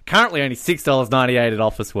drive. Currently only $6.98 at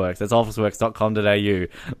Officeworks. That's officeworks.com.au.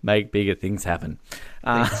 Make bigger things happen.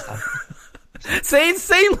 See, it's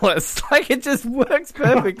seamless. Like, it just works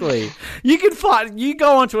perfectly. You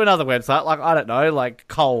go onto another website, like, I don't know, like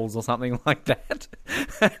Coles or something like that.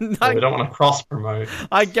 And we don't want to cross-promote.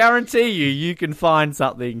 I guarantee you can find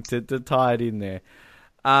something to tie it in there.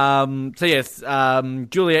 So yes,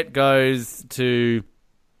 Juliet goes to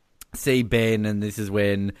see Ben, and this is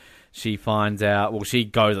when she finds out, she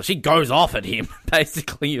goes off at him,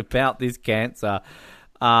 basically, about this cancer.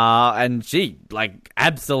 And she,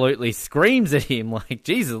 absolutely screams at him,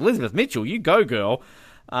 Jesus, Elizabeth Mitchell, you go, girl.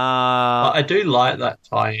 I do like that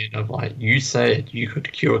tie-in of like, you said you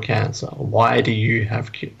could cure cancer. Why do you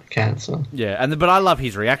have cancer? Yeah, but I love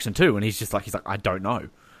his reaction too, and he's like, I don't know.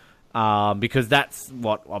 Because that's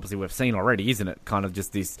what obviously we've seen already, isn't it? Kind of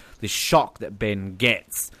just this shock that Ben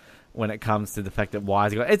gets when it comes to the fact that why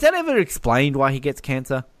has he got... Is that ever explained why he gets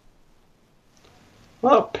cancer?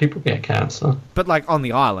 Well, people get cancer. But like on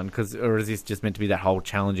the island, or is this just meant to be that whole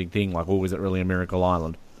challenging thing? Like, or was it really a miracle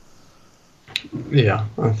island? Yeah,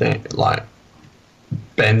 I think like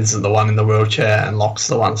Ben's the one in the wheelchair and Locke's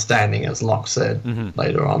the one standing, as Locke said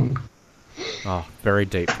later on. Oh, very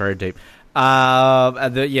deep, very deep.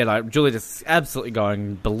 Julie just absolutely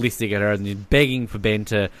going ballistic at her and begging for Ben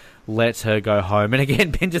to let her go home. And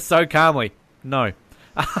again, Ben just so calmly, no.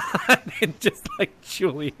 And just like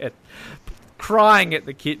Juliet crying at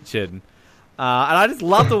the kitchen. And I just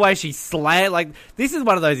love the way she slammed. Like, this is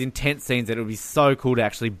one of those intense scenes that it would be so cool to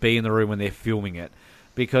actually be in the room when they're filming it.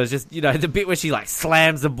 Because just, the bit where she like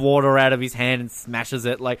slams the water out of his hand and smashes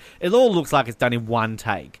it, like, it all looks like it's done in one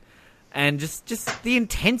take. And just the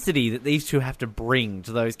intensity that these two have to bring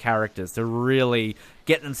to those characters to really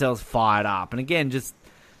get themselves fired up. And again, just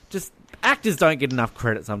actors don't get enough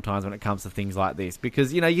credit sometimes when it comes to things like this.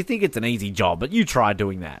 Because, you think it's an easy job, but you try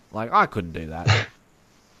doing that. Like, I couldn't do that.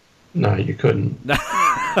 No, you couldn't.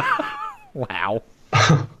 Wow.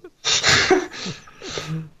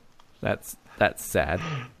 That's sad.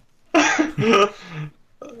 That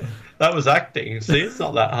was acting. See, it's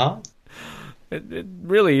not that hard. It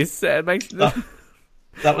really is sad.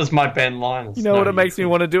 That was my Ben line. You know what it makes me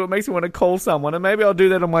want to do? It makes me want to call someone, and maybe I'll do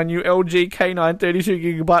that on my new LG K9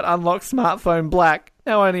 32GB unlocked smartphone black.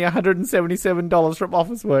 Now only $177 from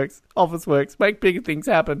Officeworks. Officeworks, make bigger things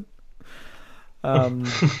happen.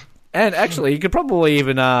 And actually, you could probably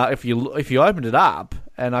even, if you opened it up,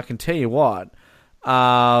 and I can tell you what,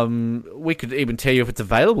 we could even tell you if it's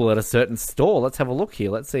available at a certain store. Let's have a look here.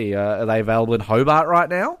 Let's see. Are they available in Hobart right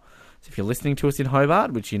now? So if you're listening to us in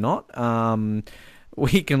Hobart, which you're not,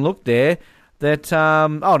 we can look there. That oh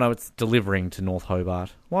no, it's delivering to North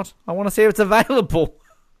Hobart. What? I want to see if it's available.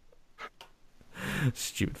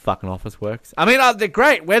 Stupid fucking Officeworks. I mean, the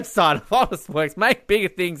great website of Officeworks. Make bigger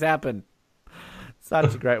things happen.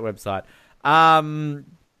 Such a great website.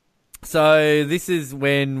 So this is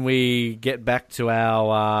when we get back to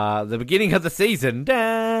our the beginning of the season.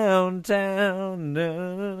 Downtown.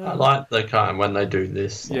 I like the kind when they do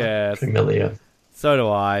this. Yeah, familiar. So do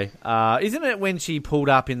I. Isn't it when she pulled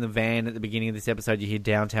up in the van at the beginning of this episode? You hear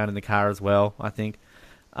downtown in the car as well, I think.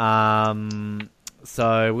 So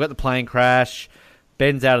we've got the plane crash.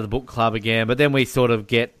 Ben's out of the book club again, but then we sort of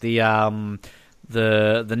get the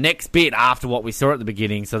next bit after what we saw at the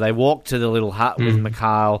beginning. So they walk to the little hut with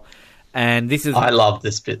Mikhail, and this is... I love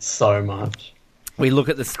this bit so much. We look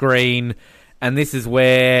at the screen, and this is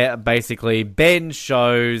where basically Ben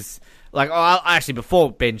shows... actually,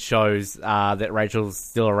 before Ben shows that Rachel's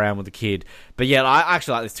still around with the kid. But yeah, I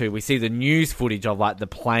actually like this too. We see the news footage of the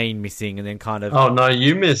plane missing, and then kind of... Oh no,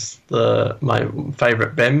 you missed my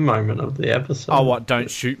favourite Ben moment of the episode. Oh, what?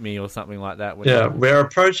 Don't shoot me or something like that. Yeah, we're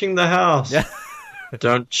approaching the house. Yeah.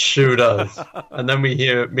 Don't shoot us. And then we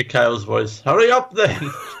hear Mikhail's voice. Hurry up then.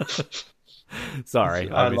 Sorry,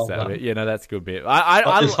 I missed that bit. Yeah, no, that's a good bit.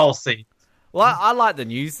 This whole scene. Well, I like the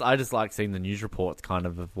news. I just like seeing the news reports kind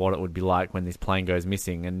of what it would be like when this plane goes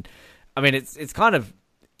missing. And, I mean, it's kind of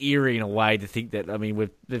eerie in a way to think that, I mean,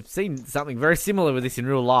 we've seen something very similar with this in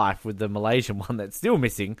real life with the Malaysian one that's still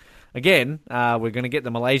missing. Again, we're going to get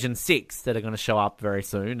the Malaysian 6 that are going to show up very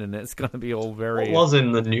soon, and it's going to be all very... What was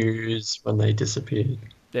in the news when they disappeared?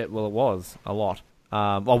 Yeah, well, it was a lot.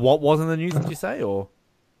 What was in the news, did you say? Or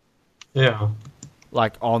yeah.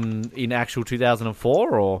 Like in actual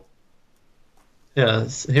 2004, or...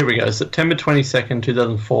 Yes, here we go. September 22nd,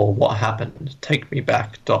 2004. What happened? Take me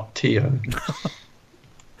back.to.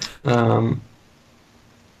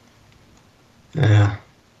 Yeah.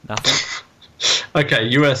 Nothing. Okay,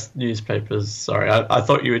 US newspapers. Sorry, I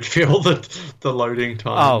thought you would feel the loading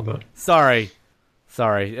time. Oh, but... sorry.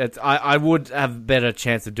 I would have a better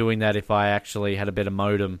chance of doing that if I actually had a better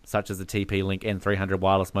modem, such as the TP-Link N300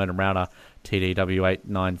 wireless modem router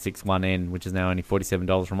TDW8961N, which is now only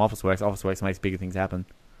 $47 from Officeworks. Officeworks makes bigger things happen.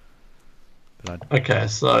 Okay,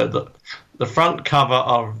 so the front cover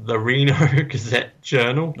of the Reno Gazette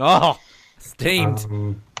Journal. Oh,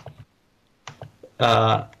 steamed.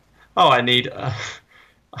 I need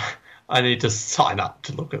to sign up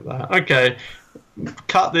to look at that. Okay.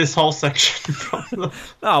 Cut this whole section from the...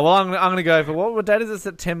 Oh, well, I'm going to go for... What date is it?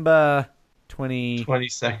 September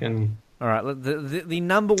 22nd. All right. The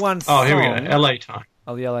number one song... Oh, here we go. LA time.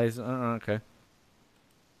 Oh, the LA's... okay.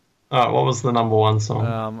 All right, what was the number one song?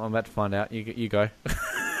 I'm about to find out. You go.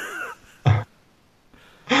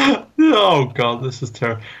 Oh, God, this is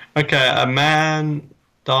terrible. Okay, a man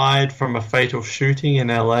died from a fatal shooting in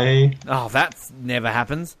LA. Oh, that never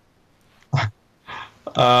happens.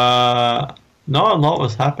 Not a lot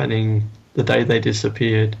was happening the day they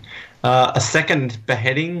disappeared. A second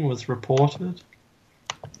beheading was reported.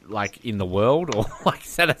 Like in the world, or like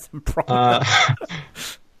set as a problem?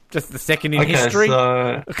 Just the second in history?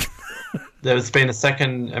 So there's been a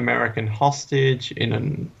second American hostage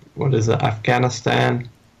in, Afghanistan.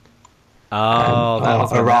 Oh, and, that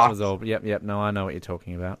was Iraq. That was all. Yep. No, I know what you're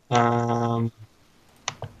talking about.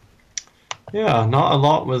 Yeah, not a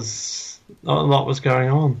lot was going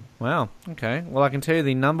on. Wow. Okay. Well, I can tell you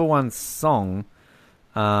the number one song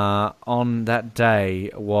on that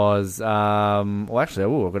day was I've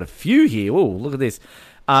got a few here. Oh, look at this.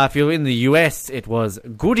 If you're in the US, it was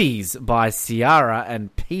Goodies by Ciara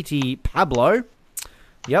and Petey Pablo.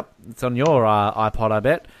 Yep, it's on your iPod, I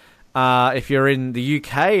bet. If you're in the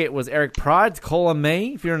UK, it was Eric Pryde's Call On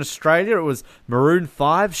Me. If you're in Australia, it was Maroon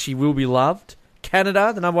 5, She Will Be Loved.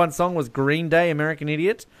 Canada, the number one song was Green Day, American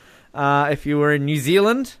Idiot. If you were in New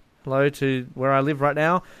Zealand, hello to where I live right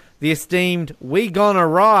now, the esteemed We Gonna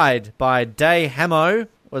Ride by Day Hamo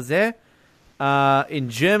was there.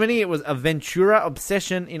 In Germany, it was Aventura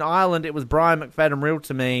Obsession. In Ireland, it was Brian McFadden Real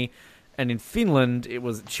to Me. And in Finland, it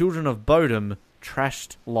was Children of Bodom,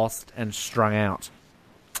 Trashed, Lost, and Strung Out.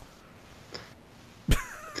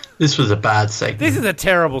 This was a bad segment. This is a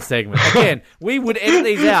terrible segment. Again, we would edit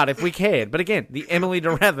these out if we cared. But again, the Emily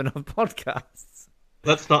DeRavin of podcasts.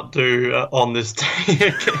 Let's not do On This Day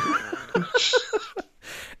again.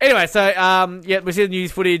 Anyway, so, we see the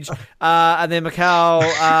news footage, and then Mikhail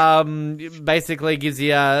basically gives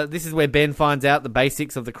you... this is where Ben finds out the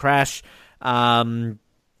basics of the crash.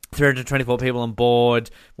 324 people on board,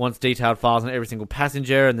 wants detailed files on every single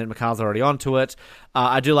passenger, and then Mikhail's already onto it.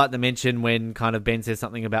 I do like the mention when kind of Ben says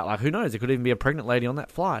something about, like, who knows, it could even be a pregnant lady on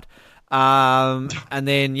that flight. And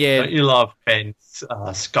then, yeah... Don't you love Ben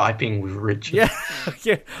Skyping with Richard?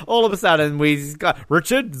 Yeah. All of a sudden, we got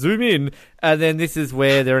Richard, zoom in, and then this is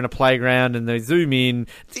where they're in a playground, and they zoom in.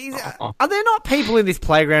 Are there not people in this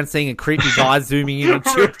playground seeing a creepy guy zooming in on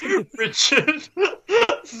children? Richard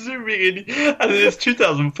zooming in, and it's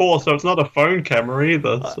 2004, so it's not a phone camera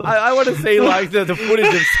either. So. I want to see, like, the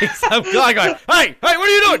footage of some guy going, hey, what are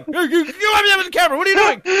you doing? You have me over the camera, what are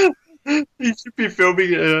you doing? He should be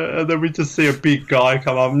filming it, and then we just see a big guy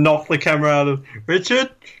come up, knock the camera out of Richard.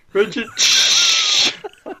 Oh,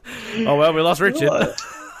 well, we lost Richard.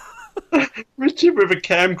 Richard with a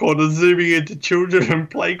camcorder zooming into children and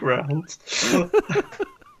playgrounds.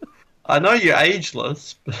 I know you're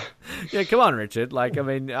ageless. But... Yeah, come on, Richard. Like, I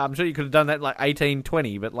mean, I'm sure you could have done that in, like,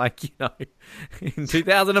 1820, but, like, you know, in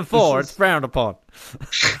 2004, it's frowned upon.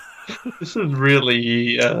 This is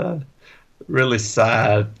really, really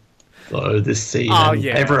sad. So this scene,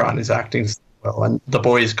 everyone is acting so well, and the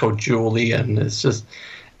boy is called Julian. It's just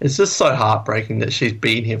so heartbreaking that she's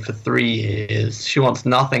been here for 3 years. She wants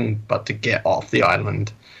nothing but to get off the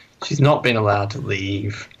island. She's not been allowed to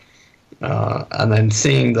leave, and then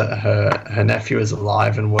seeing that her nephew is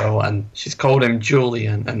alive and well, and she's called him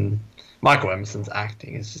Julian, and Michael Emerson's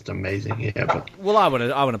acting is just amazing here. But I want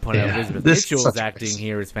to point out Elizabeth Mitchell's acting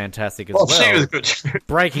here is fantastic as well. She was good.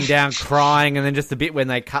 Breaking down, crying, and then just a bit when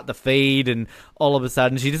they cut the feed, and all of a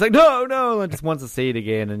sudden she's just like, no, and just wants to see it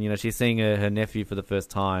again. And, you know, she's seeing her nephew for the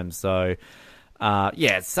first time. So,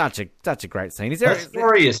 it's such a great scene. The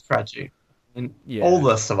story is tragic. And all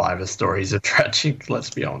the survivor stories are tragic, let's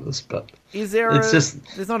be honest. But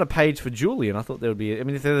there's not a page for Julian. I thought there would be. I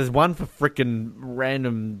mean, if there's one for frickin'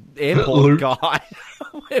 random airport guy,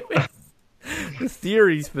 the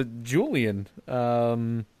theories for Julian.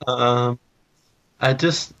 The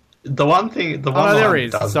one thing. There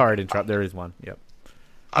is. Sorry to interrupt. There is one. Yep.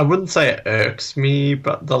 I wouldn't say it irks me,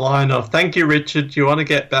 but the line of "Thank you, Richard. You want to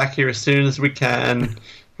get back here as soon as we can."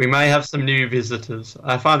 We may have some new visitors.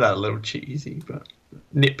 I find that a little cheesy, but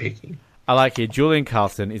nitpicking. I like here, Julian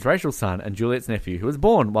Carlson is Rachel's son and Juliet's nephew, who was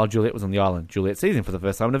born while Juliet was on the island. Juliet sees him for the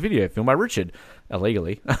first time in a video filmed by Richard,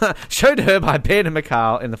 illegally, showed to her by Ben and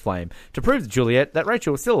Mikhail in The Flame, to prove to Juliet that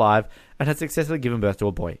Rachel was still alive and had successfully given birth to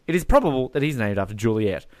a boy. It is probable that he's named after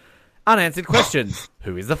Juliet. Unanswered questions.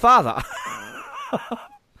 Who is the father?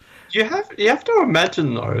 You have to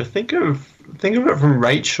imagine, though, think of it from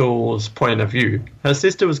Rachel's point of view. Her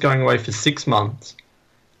sister was going away for 6 months,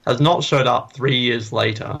 has not showed up 3 years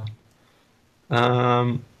later.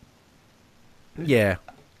 Yeah.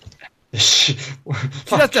 She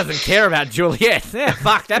just doesn't care about Juliet. Yeah,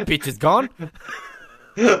 fuck, that bitch is gone.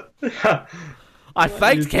 I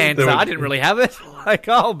faked cancer. I didn't really have it. Like,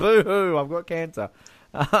 oh, boo-hoo, I've got cancer.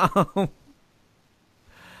 I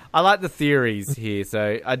like the theories here.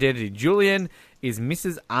 So, identity. Julian is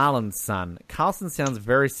Mrs. Arlen's son. Carlson sounds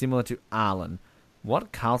very similar to Arlen.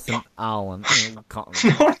 What? Carlson, Arlen.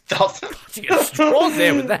 What doesn't? You get straws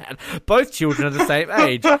there with that. Both children are the same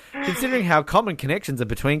age. Considering how common connections are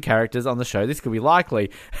between characters on the show, this could be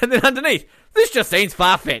likely. And then underneath, this just seems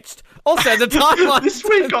far-fetched. Also, the timeline... This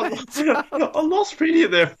week on Lost Media,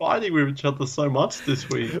 they're fighting with each other so much this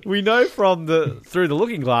week. We know from Through the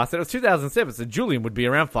Looking Glass that it was 2007, so Julian would be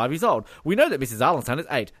around 5 years old. We know that Mrs. Arlen's son is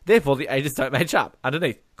 8. Therefore, the ages don't match up.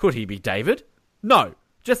 Underneath, could he be David? No.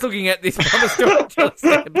 Just looking at this from a storytelling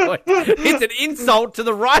standpoint, it's an insult to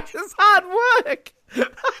the writer's hard work.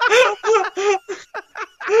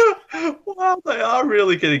 Wow, they are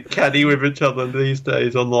really getting catty with each other these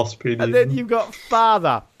days on Lost Media. And then you've got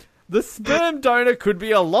father. The sperm donor could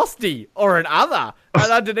be a Lostie or an other. And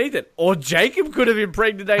underneath it, or Jacob could have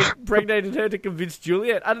impregnated her to convince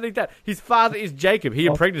Juliet. Underneath that, his father is Jacob. He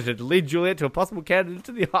impregnated her to lead Juliet to a possible candidate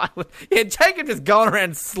to the island. Yeah, Jacob just going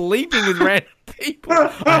around sleeping with random people.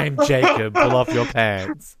 I'm Jacob. Pull off your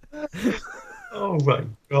pants. Oh my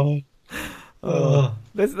god.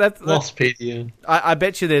 That's Lostpedia. I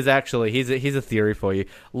bet you there's actually here's a theory for you.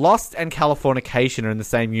 Lost and Californication are in the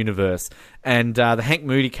same universe, and the Hank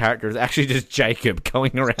Moody character is actually just Jacob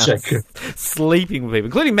going around sleeping with people,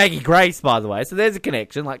 including Maggie Grace, by the way. So there's a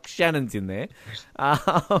connection. Like Shannon's in there.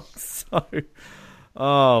 Oh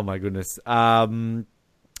my goodness.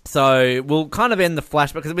 So we'll kind of end the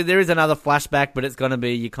flashback because there is another flashback, but it's going to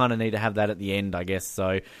be you kind of need to have that at the end, I guess.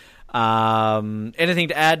 So. Anything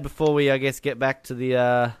to add before we, I guess, get back to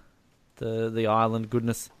the island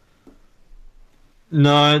goodness?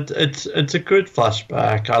 No, it's a good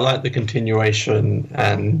flashback. I like the continuation,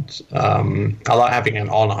 and I like having an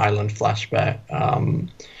on-island flashback.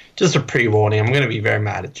 Just a pre-warning, I'm going to be very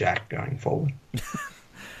mad at Jack going forward.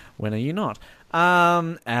 When are you not?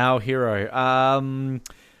 Our hero.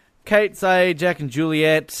 Kate, say Jack and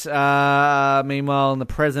Juliet, meanwhile in the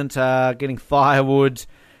present, getting firewood.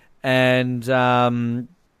 And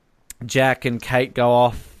Jack and Kate go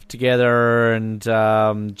off together,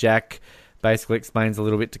 and Jack basically explains a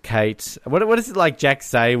little bit to Kate. What does it like Jack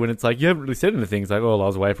say when it's like, you haven't really said anything? It's like, oh, well, I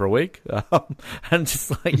was away for a week. And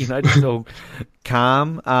just like, just all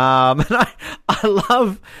calm. And I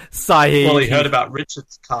love Saeed. Well, he heard about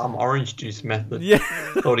Richard's calm orange juice method. Yeah.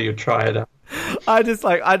 Thought he would try it out. I just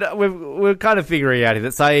like, we're kind of figuring out here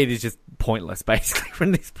that Saeed is just pointless basically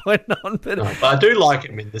from this point on, but I do like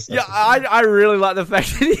him in this episode. I really like the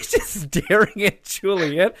fact that he's just staring at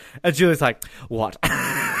Juliet and Juliet's like, what?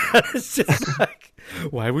 It's just like,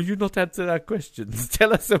 why will you not answer our questions?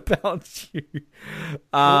 Tell us about you.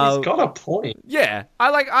 Well, he's got a point. Yeah,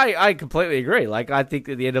 I completely agree. Like, I think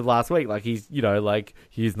at the end of last week, like he's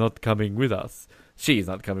he's not coming with us. She's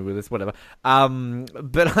not coming with us, whatever.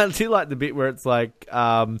 But I do like the bit where it's like,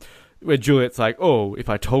 where Juliet's like, oh, if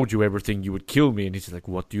I told you everything, you would kill me. And he's just like,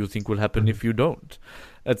 what do you think will happen if you don't?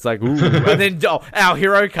 It's like, ooh. And then our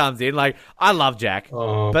hero comes in. Like, I love Jack.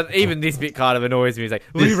 But even this bit kind of annoys me. He's like,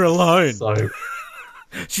 leave her alone.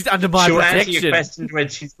 She's under my protection. She'll answer your questions when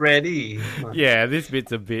she's ready. Yeah, this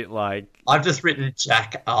bit's a bit like... I've just written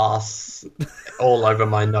jackass all over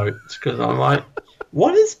my notes because I'm like,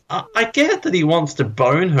 what is... I get that he wants to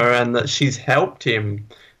bone her and that she's helped him,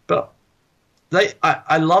 but...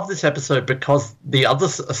 I love this episode because the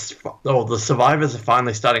survivors are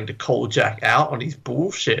finally starting to call Jack out on his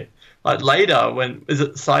bullshit. Like later, when is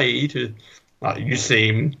it Saeed who, you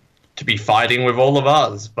seem to be fighting with all of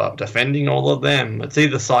us, but defending all of them. It's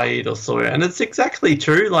either Saeed or Sawyer, and it's exactly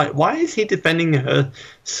true. Like, why is he defending her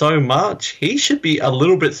so much? He should be a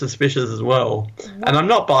little bit suspicious as well. And I'm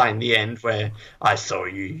not buying the end where I saw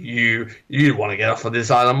you want to get off of this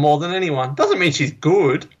island more than anyone. Doesn't mean she's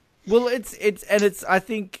good. Well, it's I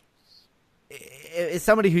think it's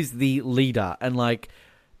somebody who's the leader, and like,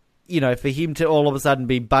 for him to all of a sudden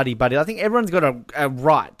be buddy, I think everyone's got a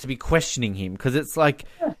right to be questioning him because it's like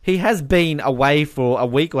he has been away for a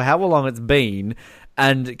week or however long it's been,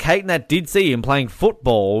 and Kate and that did see him playing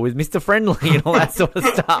football with Mr. Friendly and all that sort of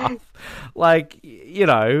stuff. Like,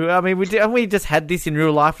 I mean, we just had this in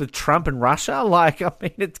real life with Trump and Russia. Like, I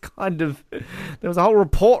mean, it's kind of... There was a whole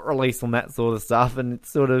report release on that sort of stuff, and it's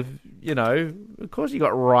sort of, of course you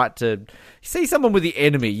got right to... You see someone with the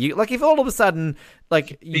enemy, like, if all of a sudden...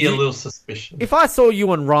 like be a little suspicious. If I saw you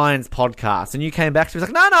on Ryan's podcast and you came back to me,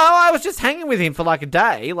 like, no, I was just hanging with him for like a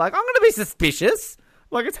day, like, I'm going to be suspicious.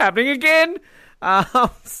 Like, it's happening again.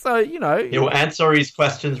 So, you know... He'll answer his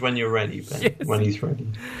questions when you're ready, Ben. Yes. When he's ready.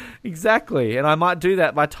 Exactly. And I might do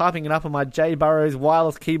that by typing it up on my J Burrows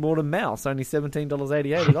wireless keyboard and mouse. Only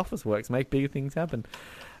 $17.88 at Officeworks. Make bigger things happen.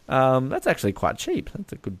 That's actually quite cheap.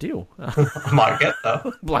 That's a good deal. I might get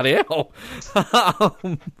that. Bloody hell.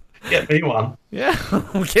 Get me one. Yeah,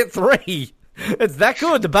 we'll get 3. It's that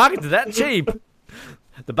good. The bargains are that cheap.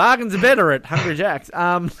 The bargains are better at Hungry Jack's.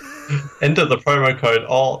 Enter the promo code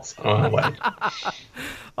OTS. Oh, wait.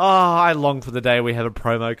 Oh, I long for the day we have a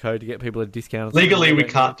promo code to get people a discount. Legally, we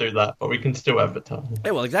can't do that, but we can still advertise.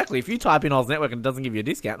 Yeah, well, exactly. If you type in Oz Network and it doesn't give you a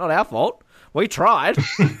discount, not our fault. We tried.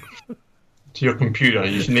 To your computer,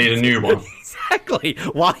 you should need a new one. Exactly.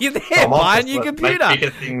 While you're there, buy a new computer. Make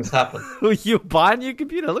bigger things happen. You buy a new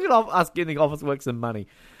computer. Look at us getting Officeworks some money.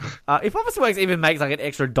 If Officeworks even makes like an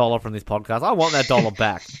extra $1 from this podcast, I want that $1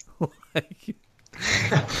 back.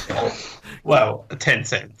 Well, 10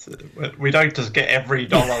 cents. We don't just get every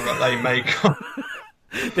dollar that they make.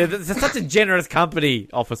 They're such a generous company,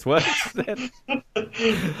 Officeworks.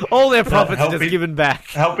 All their profits are just given back.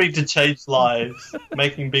 Helping to change lives,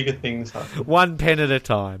 making bigger things happen. 1 pen at a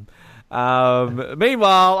time.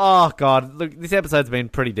 Meanwhile, oh god, look, this episode's been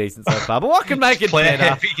pretty decent so far, but what can make it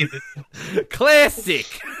better? Claire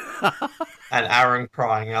sick. And Aaron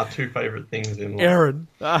crying, our 2 favourite things in life. Aaron.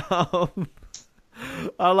 I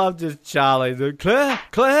love just Charlie.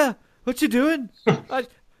 Claire, what you doing?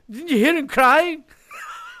 Didn't you hear him crying?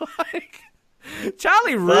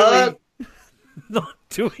 Charlie really not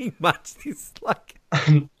doing much. He's like...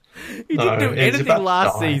 He didn't do anything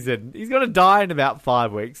last season. He's going to die in about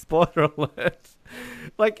 5 weeks. Spoiler alert.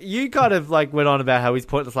 Like, you kind of like went on about how he's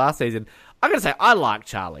pointless last season. I'm going to say, I like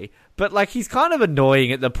Charlie, but like he's kind of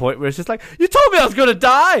annoying at the point where it's just like, you told me I was going to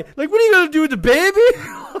die. Like, what are you going to do with the baby?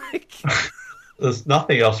 Like, there's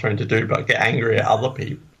nothing else for him to do but get angry at other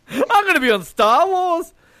people. I'm going to be on Star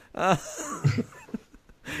Wars.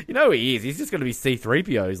 You know who he is. He's just going to be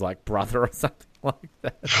C-3PO's like brother or something like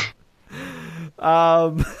that.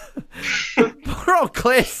 Poor old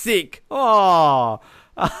Claire's sick. Oh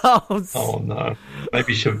no.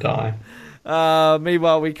 Maybe she'll die.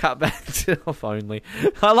 Meanwhile, we cut back to If Only.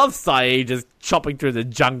 I love Saeed just chopping through the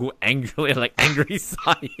jungle angrily, like angry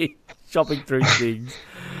Saeed chopping through things.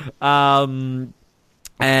 And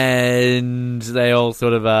they all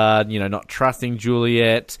sort of are, not trusting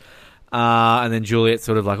Juliet. And then Juliet's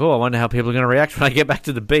sort of like, oh, I wonder how people are going to react when I get back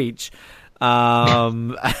to the beach.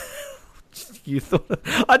 You thought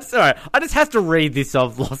I just have to read this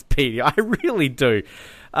off Lostpedia. I really do.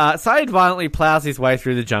 Saeed violently plows his way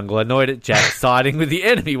through the jungle, annoyed at Jack siding with the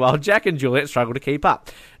enemy, while Jack and Juliet struggle to keep up.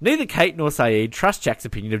 Neither Kate nor Saeed trust Jack's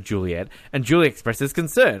opinion of Juliet, and Juliet expresses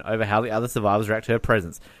concern over how the other survivors react to her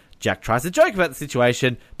presence. Jack tries to joke about the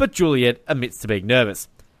situation, but Juliet admits to being nervous.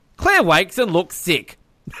 Claire wakes and looks sick.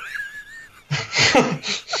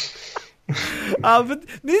 But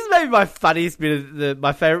this is maybe my funniest bit,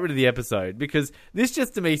 my favourite bit of the episode, because this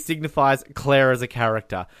just to me signifies Claire as a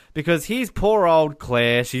character. Because here's poor old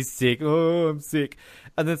Claire, she's sick, oh, I'm sick.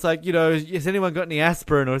 And then it's like, has anyone got any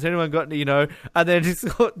aspirin, or has anyone got any, and then just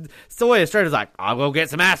Sawyer straight is like, I will get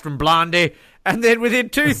some aspirin, blondie. And then within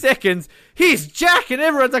 2 seconds, here's Jack, and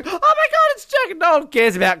everyone's like, oh my god, it's Jack, and no one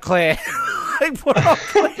cares about Claire. Like, poor old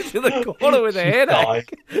Claire's in the corner with a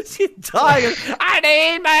headache. She's dying. I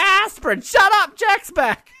need my aspirin. Shut up, Jack's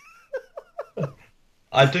back.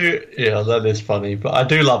 I do, yeah, that is funny, but I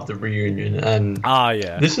do love the reunion, and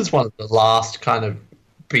this is one of the last kind of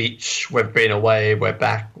beach, we've been away, we're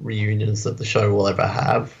back reunions that the show will ever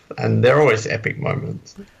have, and they're always epic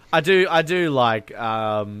moments. I do like,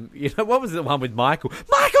 what was the one with Michael?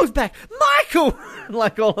 Michael's back! Michael!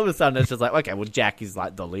 Like, all of a sudden, it's just like, okay, well, Jack is,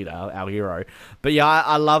 like, the leader, our hero. But, yeah,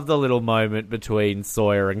 I love the little moment between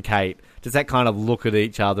Sawyer and Kate. Just that kind of look at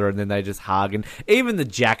each other, and then they just hug. And even the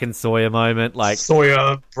Jack and Sawyer moment, like...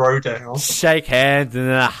 Sawyer, bro down. Shake hands, and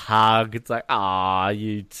then a hug. It's like,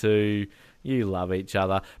 you two, you love each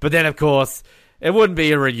other. But then, of course, it wouldn't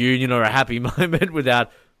be a reunion or a happy moment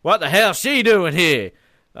without, what the hell's she doing here?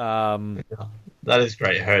 That is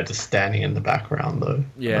great, her just standing in the background though.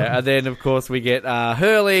 Yeah, and then of course we get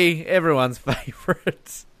Hurley, everyone's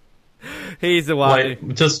favourite. He's the one. Wait,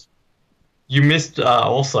 you missed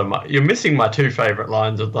you're missing my 2 favourite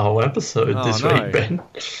lines of the whole episode this week, Ben.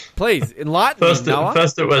 Please enlighten me, Noah.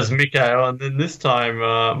 First it was Mikhail, and then this time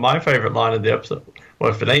my favourite line of the episode. Well,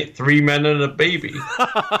 if it ain't 3 men and a baby,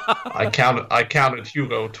 I counted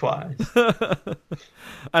Hugo twice.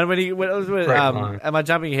 And am I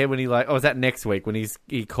jumping ahead when he is that next week when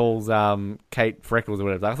he calls Kate Freckles or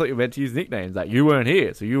whatever? I thought you meant to use nicknames like you weren't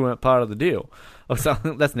here, so you weren't part of the deal or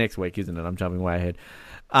something. That's next week, isn't it? I'm jumping way ahead.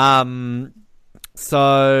 So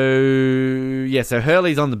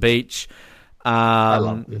Hurley's on the beach. I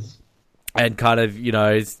love this. And kind of,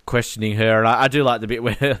 is questioning her. And I do like the bit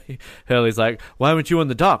where Hurley's like, why weren't you on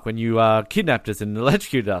the dock when you kidnapped us and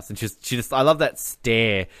electrocuted us? And she just, I love that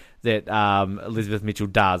stare that Elizabeth Mitchell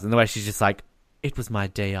does. And the way she's just like, it was my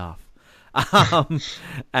day off.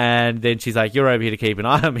 And then she's like, you're over here to keep an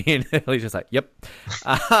eye on me. And Hurley's just like, yep.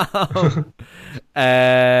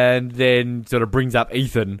 And then sort of brings up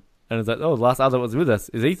Ethan. And it's like, oh, the last other that was with us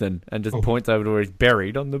is Ethan. And just points over to where he's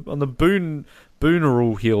buried on the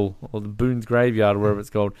Boonerall Hill, or the Boone's Graveyard, or wherever it's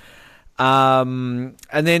called. And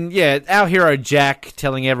then, our hero Jack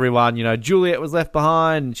telling everyone, Juliet was left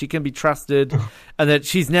behind, and she can be trusted, and that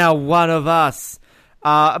she's now one of us.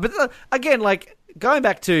 But again, like, going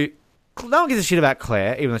back to, no one gives a shit about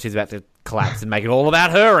Claire, even though she's about to collapse and make it all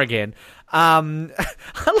about her again. I love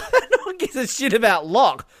that no one gives a shit about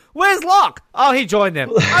Locke. Where's Locke? Oh, he joined them.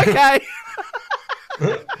 Okay.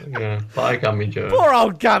 Yeah, bye, Gummy Joe. Poor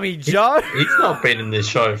old Gummy Joe. He's not been in this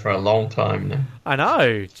show for a long time now. I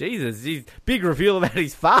know. Jesus. Big reveal about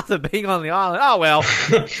his father being on the island. Oh, well.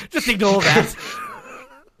 Just ignore that.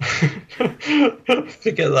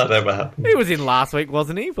 Forget that ever happened. He was in last week,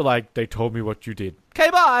 wasn't he? But, they told me what you did. Okay,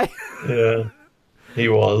 bye. Yeah, he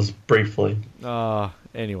was, briefly. Oh,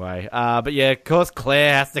 anyway. But yeah, of course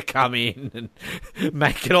Claire has to come in and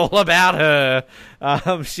make it all about her.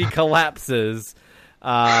 She collapses.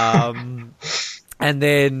 And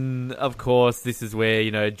then, of course, this is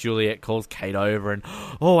where, Juliet calls Kate over and,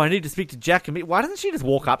 I need to speak to Jack. And why doesn't she just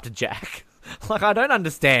walk up to Jack? I don't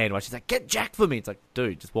understand why she's like, get Jack for me. It's like,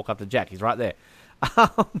 dude, just walk up to Jack. He's right there.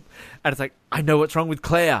 And it's like, I know what's wrong with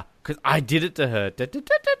Claire because I did it to her. Da, da,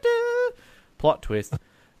 da, da, da. Plot twist.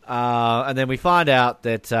 And then we find out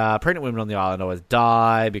that pregnant women on the island always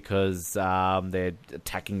die because they're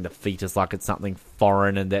attacking the fetus like it's something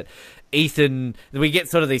foreign, and that Ethan... We get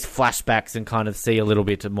sort of these flashbacks and kind of see a little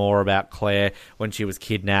bit more about Claire when she was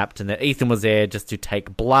kidnapped, and that Ethan was there just to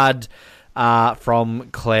take blood from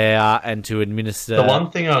Claire and to administer... The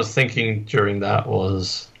one thing I was thinking during that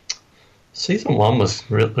was... Season 1 was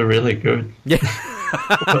really, really good. Yeah.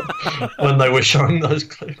 When they were showing those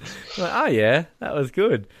clips. Like, oh, yeah, that was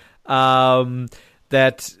good. So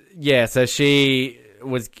she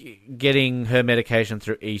was getting her medication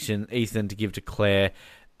through Ethan to give to Claire,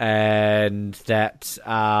 and that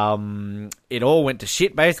it all went to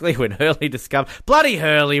shit, basically, when Hurley discovered... Bloody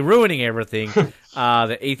Hurley, ruining everything.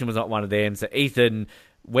 That Ethan was not one of them. So Ethan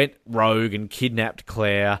went rogue and kidnapped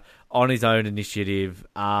Claire on his own initiative,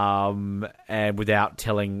 and without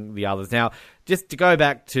telling the others. Now, just to go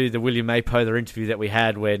back to the William Maypother interview that we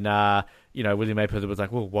had when, William Maypother was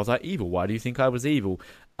like, well, was I evil? Why do you think I was evil?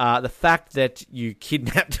 The fact that you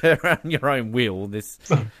kidnapped her on your own will, this,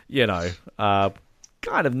 kind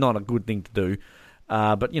of not a good thing to do.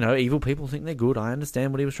 But, evil people think they're good. I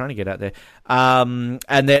understand what he was trying to get at there. And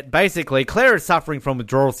that basically Claire is suffering from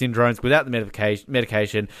withdrawal syndromes without the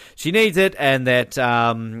medication. She needs it, and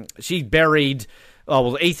that she buried...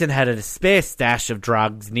 Ethan had a spare stash of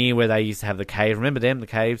drugs near where they used to have the cave. Remember them, the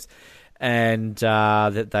caves? And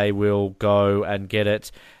that they will go and get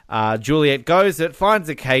it. Juliet goes, it finds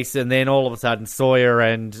the case, and then all of a sudden Sawyer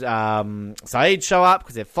and Saeed show up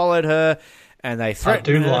because they've followed her. And they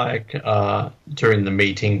threaten her. Like during the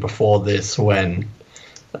meeting before this when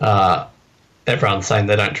everyone's saying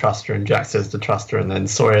they don't trust her and Jack says to trust her, and then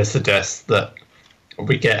Sawyer suggests that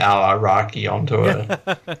we get our Iraqi onto her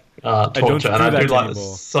torture. And I do like to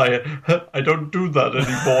say, I don't do that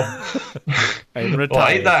anymore. I'm retired. Well,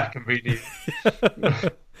 ain't that convenient?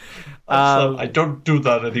 I don't do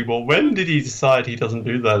that anymore. When did he decide he doesn't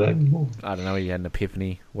do that anymore? I don't know. He had an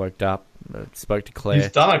epiphany, woke up, spoke to Claire.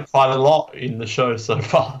 He's done it quite a lot in the show so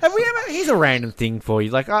far. Have we ever? Here's a random thing for you.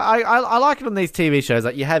 Like I like it on these TV shows.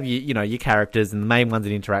 Like you have your characters and the main ones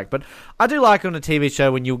that interact. But I do like it on a TV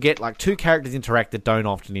show when you'll get like two characters interact that don't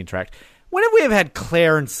often interact. When have we ever had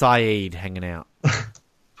Claire and Saeed hanging out?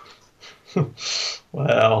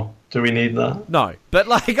 Well, do we need that? No, but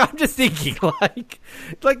I'm just thinking,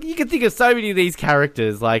 like you can think of so many of these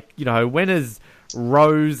characters. When has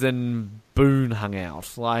Rose and Boone hung out?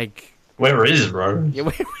 Where is Rose? Yeah,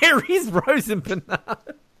 where is Rose and Bernard?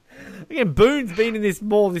 Again, Boone's been in this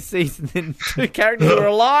more this season than two characters are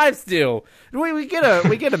alive still. We get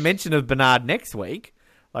a mention of Bernard next week.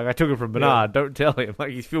 I took it from Bernard. Yeah. Don't tell him.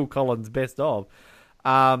 He's Phil Collins' best of.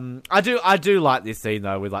 I do like this scene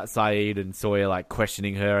though with Saeed and Sawyer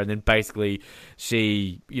questioning her, and then basically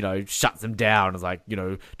she shuts them down. It's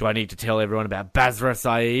do I need to tell everyone about Basra,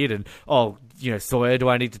 Saeed? And Sawyer, do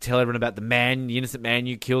I need to tell everyone about the innocent man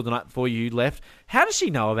you killed the night before you left? How does she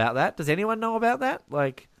know about that? Does anyone know about that?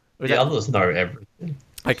 The others know everything.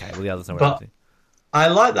 Okay, well, the others know everything. I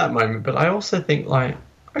like that moment, but I also think, like,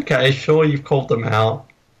 okay, sure, you've called them out,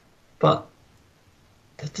 but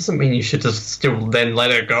that doesn't mean you should just still then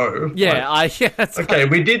let her go. Yeah, okay,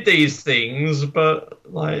 we did these things, but,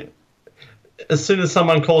 like, as soon as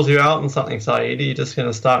someone calls you out on something, Sayid, you're just going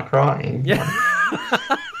to start crying. Yeah.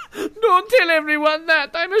 Don't tell everyone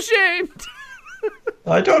that. I'm ashamed.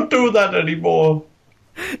 I don't do that anymore.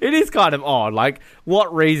 It is kind of odd. Like,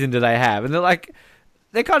 what reason do they have? And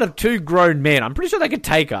they're kind of two grown men. I'm pretty sure they could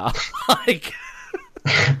take her. Like,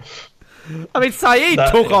 I mean,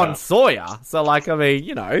 Sayid took on Sawyer. So, like, I mean,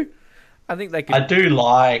 you know, I think they could... I do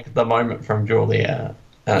like the moment from Juliet.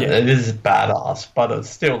 And it is badass, but it's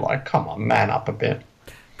still like, come on, man up a bit.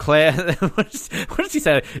 Claire, what did she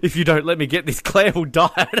say? If you don't let me get this, Claire will die.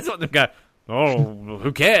 I just want them to go, oh,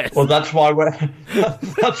 who cares? Well, that's why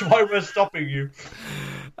we're stopping you.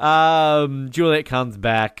 Juliet comes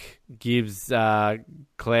back, gives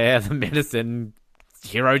Claire the medicine.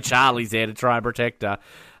 Hero Charlie's there to try and protect her.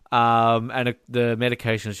 And the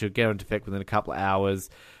medication should go into effect within a couple of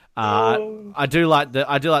hours. I do like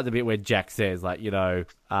the bit where Jack says, like, you know,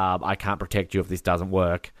 I can't protect you if this doesn't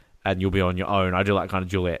work, and you'll be on your own. I do like kind of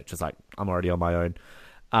Juliet, just like, I'm already on my own.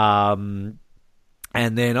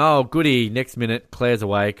 And then, oh, goody, next minute, Claire's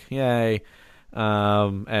awake. Yay.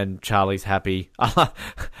 And Charlie's happy.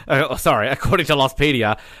 Sorry, according to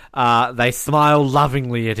Lostpedia, they smile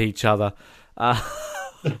lovingly at each other.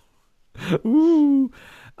 Ooh.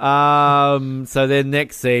 So then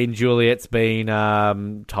next scene, Juliet's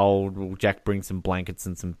been told, well, Jack brings some blankets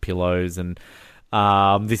and some pillows, and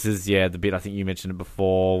this is the bit I think you mentioned it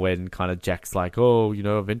before, when kind of Jack's like, oh, you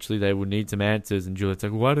know, eventually they will need some answers, and Juliet's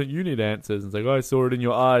like, why don't you need answers? And it's like, I saw it in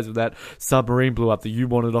your eyes when that submarine blew up that you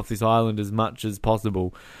wanted off this island as much as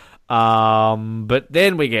possible. But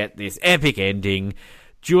then we get this epic ending,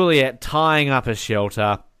 Juliet tying up a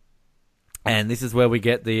shelter. And this is where we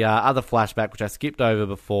get the other flashback, which I skipped over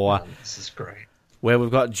before. Oh, this is great. Where we've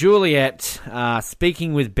got Juliet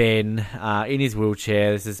speaking with Ben in his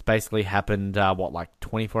wheelchair. This has basically happened,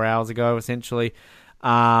 24 hours ago, essentially.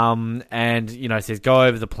 And, you know, says, go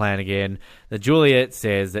over the plan again. The Juliet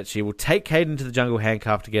says that she will take Caden to the jungle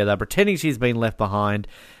handcuffed together, pretending she's been left behind.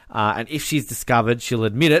 And if she's discovered, she'll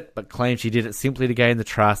admit it, but claim she did it simply to gain the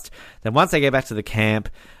trust. Then once they get back to the camp,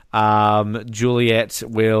 Juliet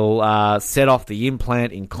will set off the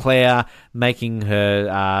implant in Claire, making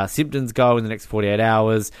her symptoms go in the next 48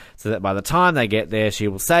 hours, so that by the time they get there, she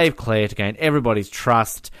will save Claire to gain everybody's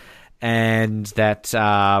trust, and that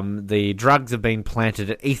the drugs have been planted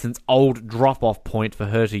at Ethan's old drop-off point for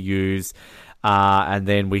her to use. And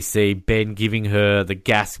then we see Ben giving her the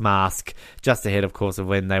gas mask just ahead, of course, of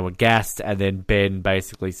when they were gassed. And then Ben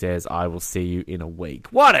basically says, I will see you in a week.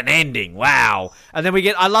 What an ending. Wow. And then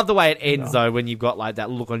I love the way it ends, though, when you've got like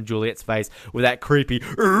that look on Juliet's face with that creepy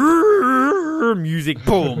music.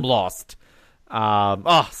 Boom, Lost.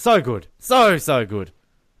 So good. So good.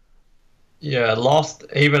 Yeah, Lost,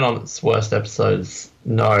 even on its worst episodes,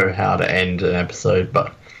 know how to end an episode,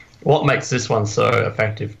 but what makes this one so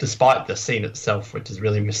effective, despite the scene itself, which is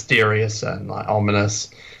really mysterious and like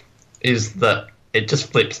ominous, is that it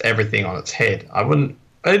just flips everything on its head.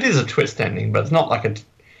 It is a twist ending, but it's not like a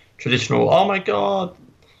traditional, oh my god,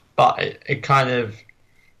 but it kind of,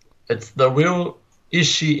 it's the real, is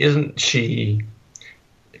she, isn't she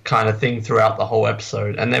kind of thing throughout the whole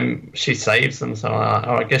episode. And then she saves them, so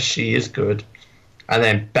I guess she is good. And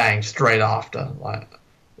then bang, straight after, like,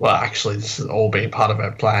 well, actually, this has all been part of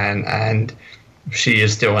her plan, and she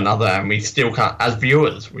is still another, and we still can't, as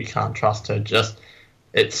viewers, we can't trust her.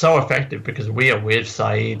 It's so effective because we are with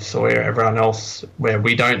Sayid, Sawyer, everyone else, where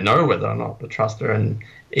we don't know whether or not to trust her, and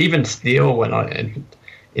even Steele, we're not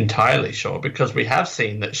entirely sure, because we have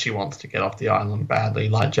seen that she wants to get off the island badly,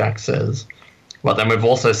 like Jack says. But then we've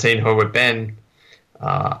also seen her with Ben,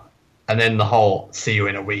 and then the whole see you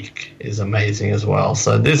in a week is amazing as well.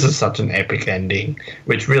 So this is such an epic ending,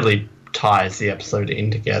 which really ties the episode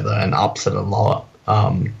in together and ups it a lot.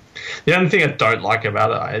 The only thing I don't like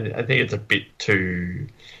about it, I think it's a bit too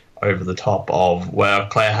over the top of where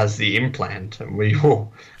Claire has the implant and we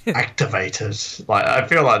will activate it. Like, I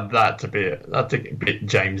feel like that's a bit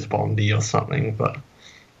James Bondy or something. But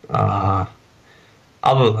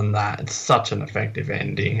other than that, it's such an effective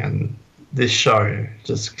ending, and this show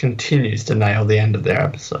just continues to nail the end of their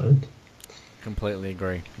episode. Completely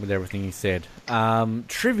agree with everything you said.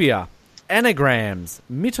 Trivia. Anagrams.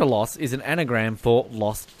 Mitalos is an anagram for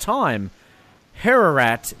lost time.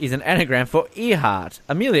 Herarat is an anagram for Earhart.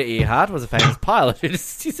 Amelia Earhart was a famous pilot who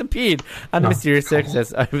disappeared under mysterious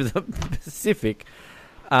circumstances over the Pacific.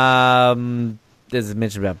 there's a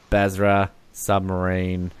mention about Basra,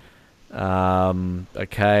 submarine.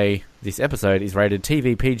 Okay, this episode is rated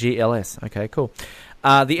TV PG-LS. Okay, cool.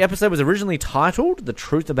 The episode was originally titled The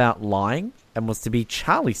Truth About Lying and was to be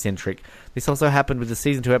Charlie-centric. This also happened with the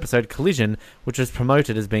Season 2 episode Collision, which was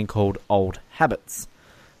promoted as being called Old Habits.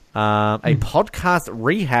 A podcast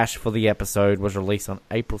rehash for the episode was released on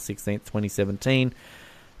April 16th, 2017.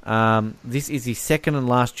 This is the second and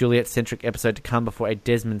last Juliet-centric episode to come before a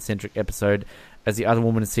Desmond-centric episode, as the other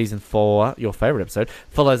woman in Season 4, your favourite episode,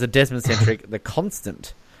 follows a Desmond-centric The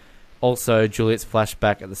Constant. Also, Juliet's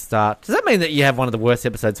flashback at the start. Does that mean that you have one of the worst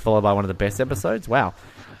episodes followed by one of the best episodes? Wow.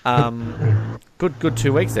 Good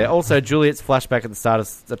 2 weeks there. Also, Juliet's flashback at the start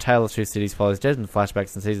of The Tale of Two Cities follows Desmond's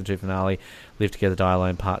flashbacks in Season 2 finale, Live Together, Die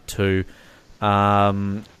Alone, Part 2.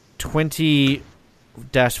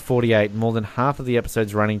 20-48, more than half of the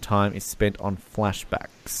episode's running time is spent on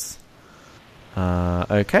flashbacks.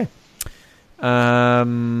 Okay.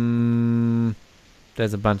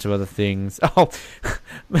 There's a bunch of other things. Oh,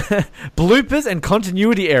 bloopers and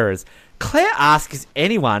continuity errors. Claire asks if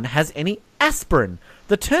anyone has any aspirin.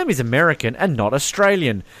 The term is American and not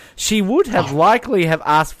Australian. She would have likely have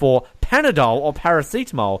asked for Panadol or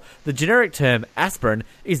paracetamol. The generic term aspirin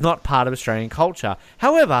is not part of Australian culture.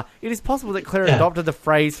 However, it is possible that Claire adopted the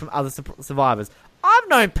phrase from other survivors. I've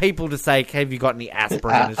known people to say, have you got any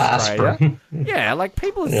aspirin in Australia? Aspirin. Yeah, like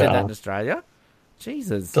people have said that in Australia.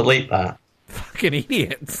 Jesus. Delete that. Fucking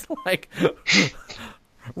idiots. Like,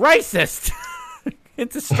 racist.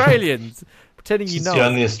 It's Australians. Pretending you know. It's the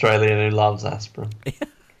only Australian who loves aspirin.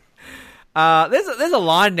 There's a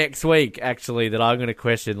line next week, actually, that I'm going to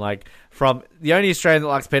question. Like, from the only Australian that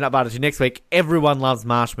likes peanut butter to next week, everyone loves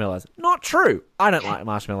marshmallows. Not true. I don't like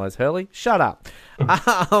marshmallows, Hurley. Shut up.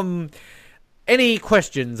 Any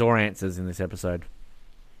questions or answers in this episode?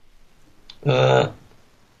 No,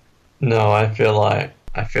 I feel like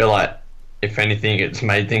if anything, it's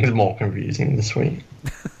made things more confusing this week.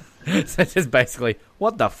 So it's just basically,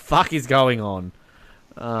 what the fuck is going on?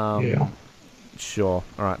 Yeah. Sure.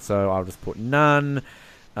 All right, so I'll just put none.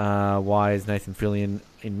 Why is Nathan Fillion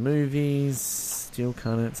in movies? Still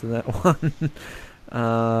can't answer that one.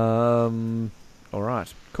 All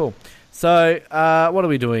right, cool. So, what are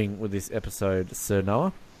we doing with this episode, Sir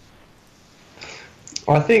Noah?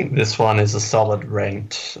 I think this one is a solid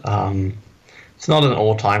rent. It's not an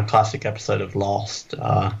all-time classic episode of Lost,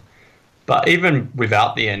 but even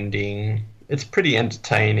without the ending, it's pretty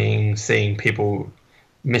entertaining seeing people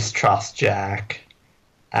mistrust Jack,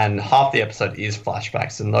 and half the episode is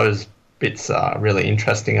flashbacks, and those bits are really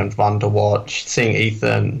interesting and fun to watch. Seeing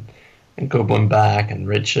Ethan and Goodwin back, and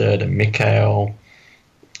Richard and Mikhail,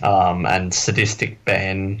 and sadistic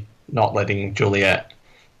Ben not letting Juliet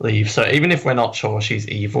leave. So even if we're not sure she's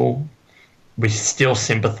evil, we still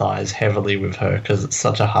sympathise heavily with her because it's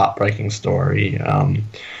such a heartbreaking story.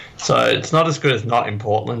 So it's not as good as Not in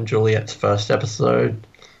Portland, Juliet's first episode,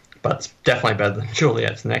 but it's definitely better than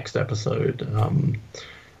Juliet's next episode.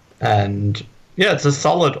 And yeah, it's a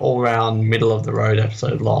solid all-round middle-of-the-road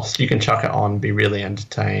episode, Lost. You can chuck it on, be really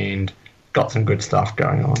entertained. Got some good stuff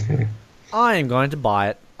going on here. I am going to buy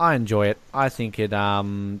it. I enjoy it. I think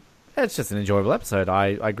it's just an enjoyable episode.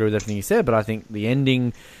 I agree with everything you said, but I think the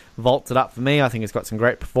ending vaults it up for me. I think it's got some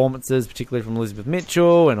great performances, particularly from Elizabeth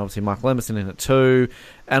Mitchell and obviously Michael Emerson in it too.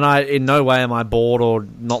 And in no way am I bored or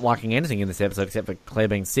not liking anything in this episode except for Claire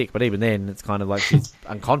being sick. But even then, it's kind of like she's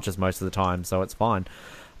unconscious most of the time, so it's fine.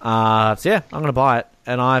 So yeah, I'm going to buy it.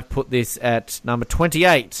 And I've put this at number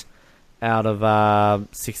 28 out of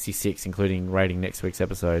 66, including rating next week's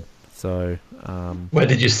episode. So where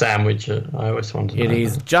did you sandwich it? I always wanted to know. It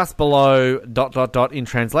is just below ... in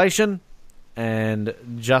translation and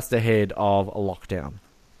just ahead of a Lockdown.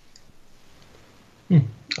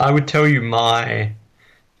 I would tell you my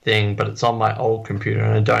thing, but it's on my old computer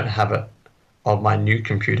and I don't have it on my new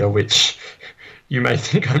computer, which you may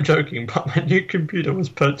think I'm joking, but my new computer was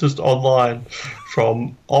purchased online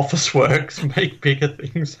from Officeworks, Make Bigger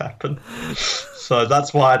Things Happen. So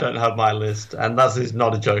that's why I don't have my list. And that is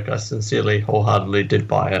not a joke. I sincerely, wholeheartedly did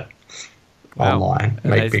buy it online.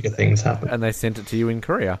 Make Bigger Things Happen. And they sent it to you in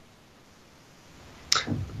Korea?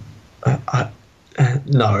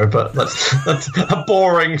 No, but that's a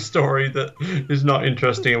boring story that is not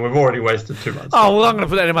interesting, and we've already wasted too much time. Oh, well, I'm going to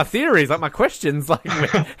put that in my theories, like my questions, like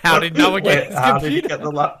how did Noah get his How computer? did you get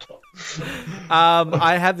the laptop?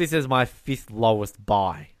 I have this as my 5th lowest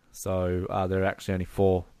buy, so there are actually only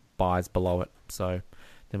 4 buys below it. So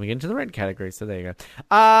then we get into the rent category. So there you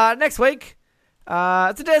go. Next week,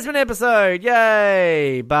 It's a Desmond episode,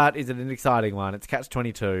 yay! But is it an exciting one? It's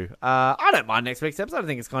Catch-22. I don't mind next week's episode. I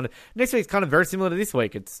think next week's kind of very similar to this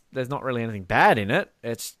week. There's not really anything bad in it.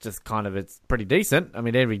 It's just it's pretty decent. I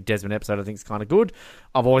mean, every Desmond episode I think is kind of good.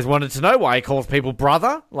 I've always wanted to know why he calls people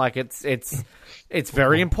brother. Like it's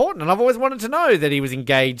very important, and I've always wanted to know that he was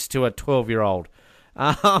engaged to a 12-year-old.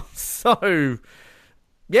 So.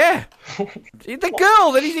 Yeah. The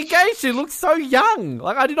girl that he's engaged to looks so young.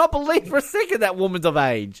 Like, I do not believe for a second that woman's of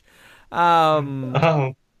age.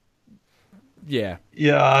 Yeah. Yeah,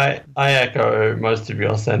 I echo most of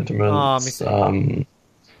your sentiments.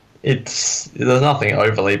 There's nothing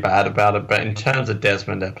overly bad about it, but in terms of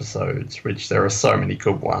Desmond episodes, which there are so many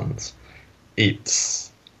good ones, it's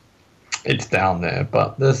down there.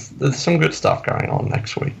 But there's some good stuff going on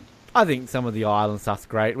next week. I think some of the island stuff's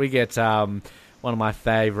great. We get... one of my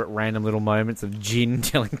favourite random little moments of Jin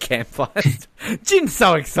telling campfires. Jin's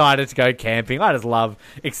so excited to go camping. I just love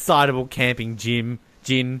excitable camping Jin.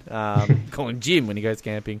 Call him Jim when he goes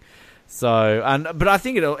camping. But I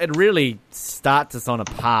think it really starts us on a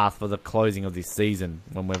path for the closing of this season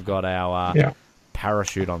when we've got our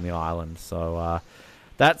parachute on the island. So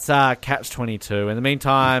that's Catch-22. In the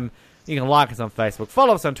meantime... You can like us on Facebook,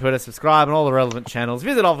 follow us on Twitter, subscribe on all the relevant channels,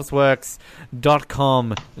 visit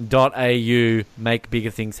officeworks.com.au, make bigger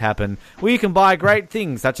things happen, where you can buy great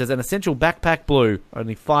things such as an Essential Backpack Blue,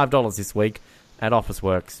 only $5 this week at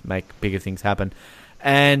Officeworks, make bigger things happen.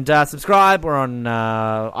 And subscribe, we're on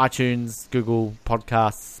iTunes, Google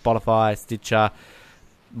Podcasts, Spotify, Stitcher,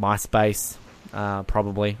 MySpace,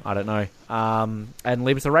 probably, I don't know. And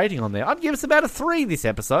leave us a rating on there. I'd give us about a 3 this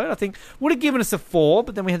episode. I think would have given us a 4,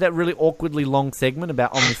 but then we had that really awkwardly long segment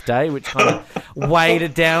about On This Day, which kind of weighed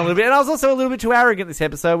it down a little bit. And I was also a little bit too arrogant this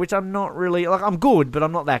episode, which I'm not really... Like, I'm good, but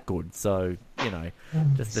I'm not that good. So,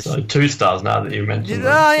 just 2 stars now that you mentioned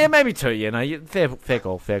that. Yeah, maybe 2,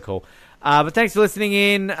 Fair call. But thanks for listening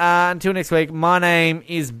in. Until next week, my name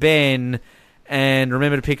is Ben. And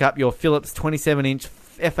remember to pick up your Philips 27-inch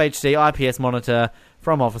FHD IPS monitor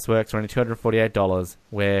from Officeworks for only $248,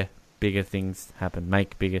 where bigger things happen.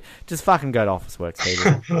 Make bigger... Just fucking go to Officeworks,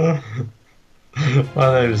 people.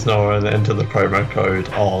 My name is Noah, and enter the promo code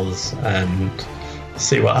Oz and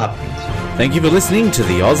see what happens. Thank you for listening to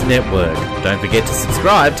the Oz Network. Don't forget to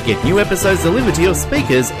subscribe to get new episodes delivered to your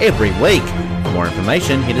speakers every week. For more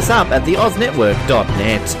information, hit us up at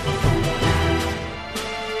theoznetwork.net.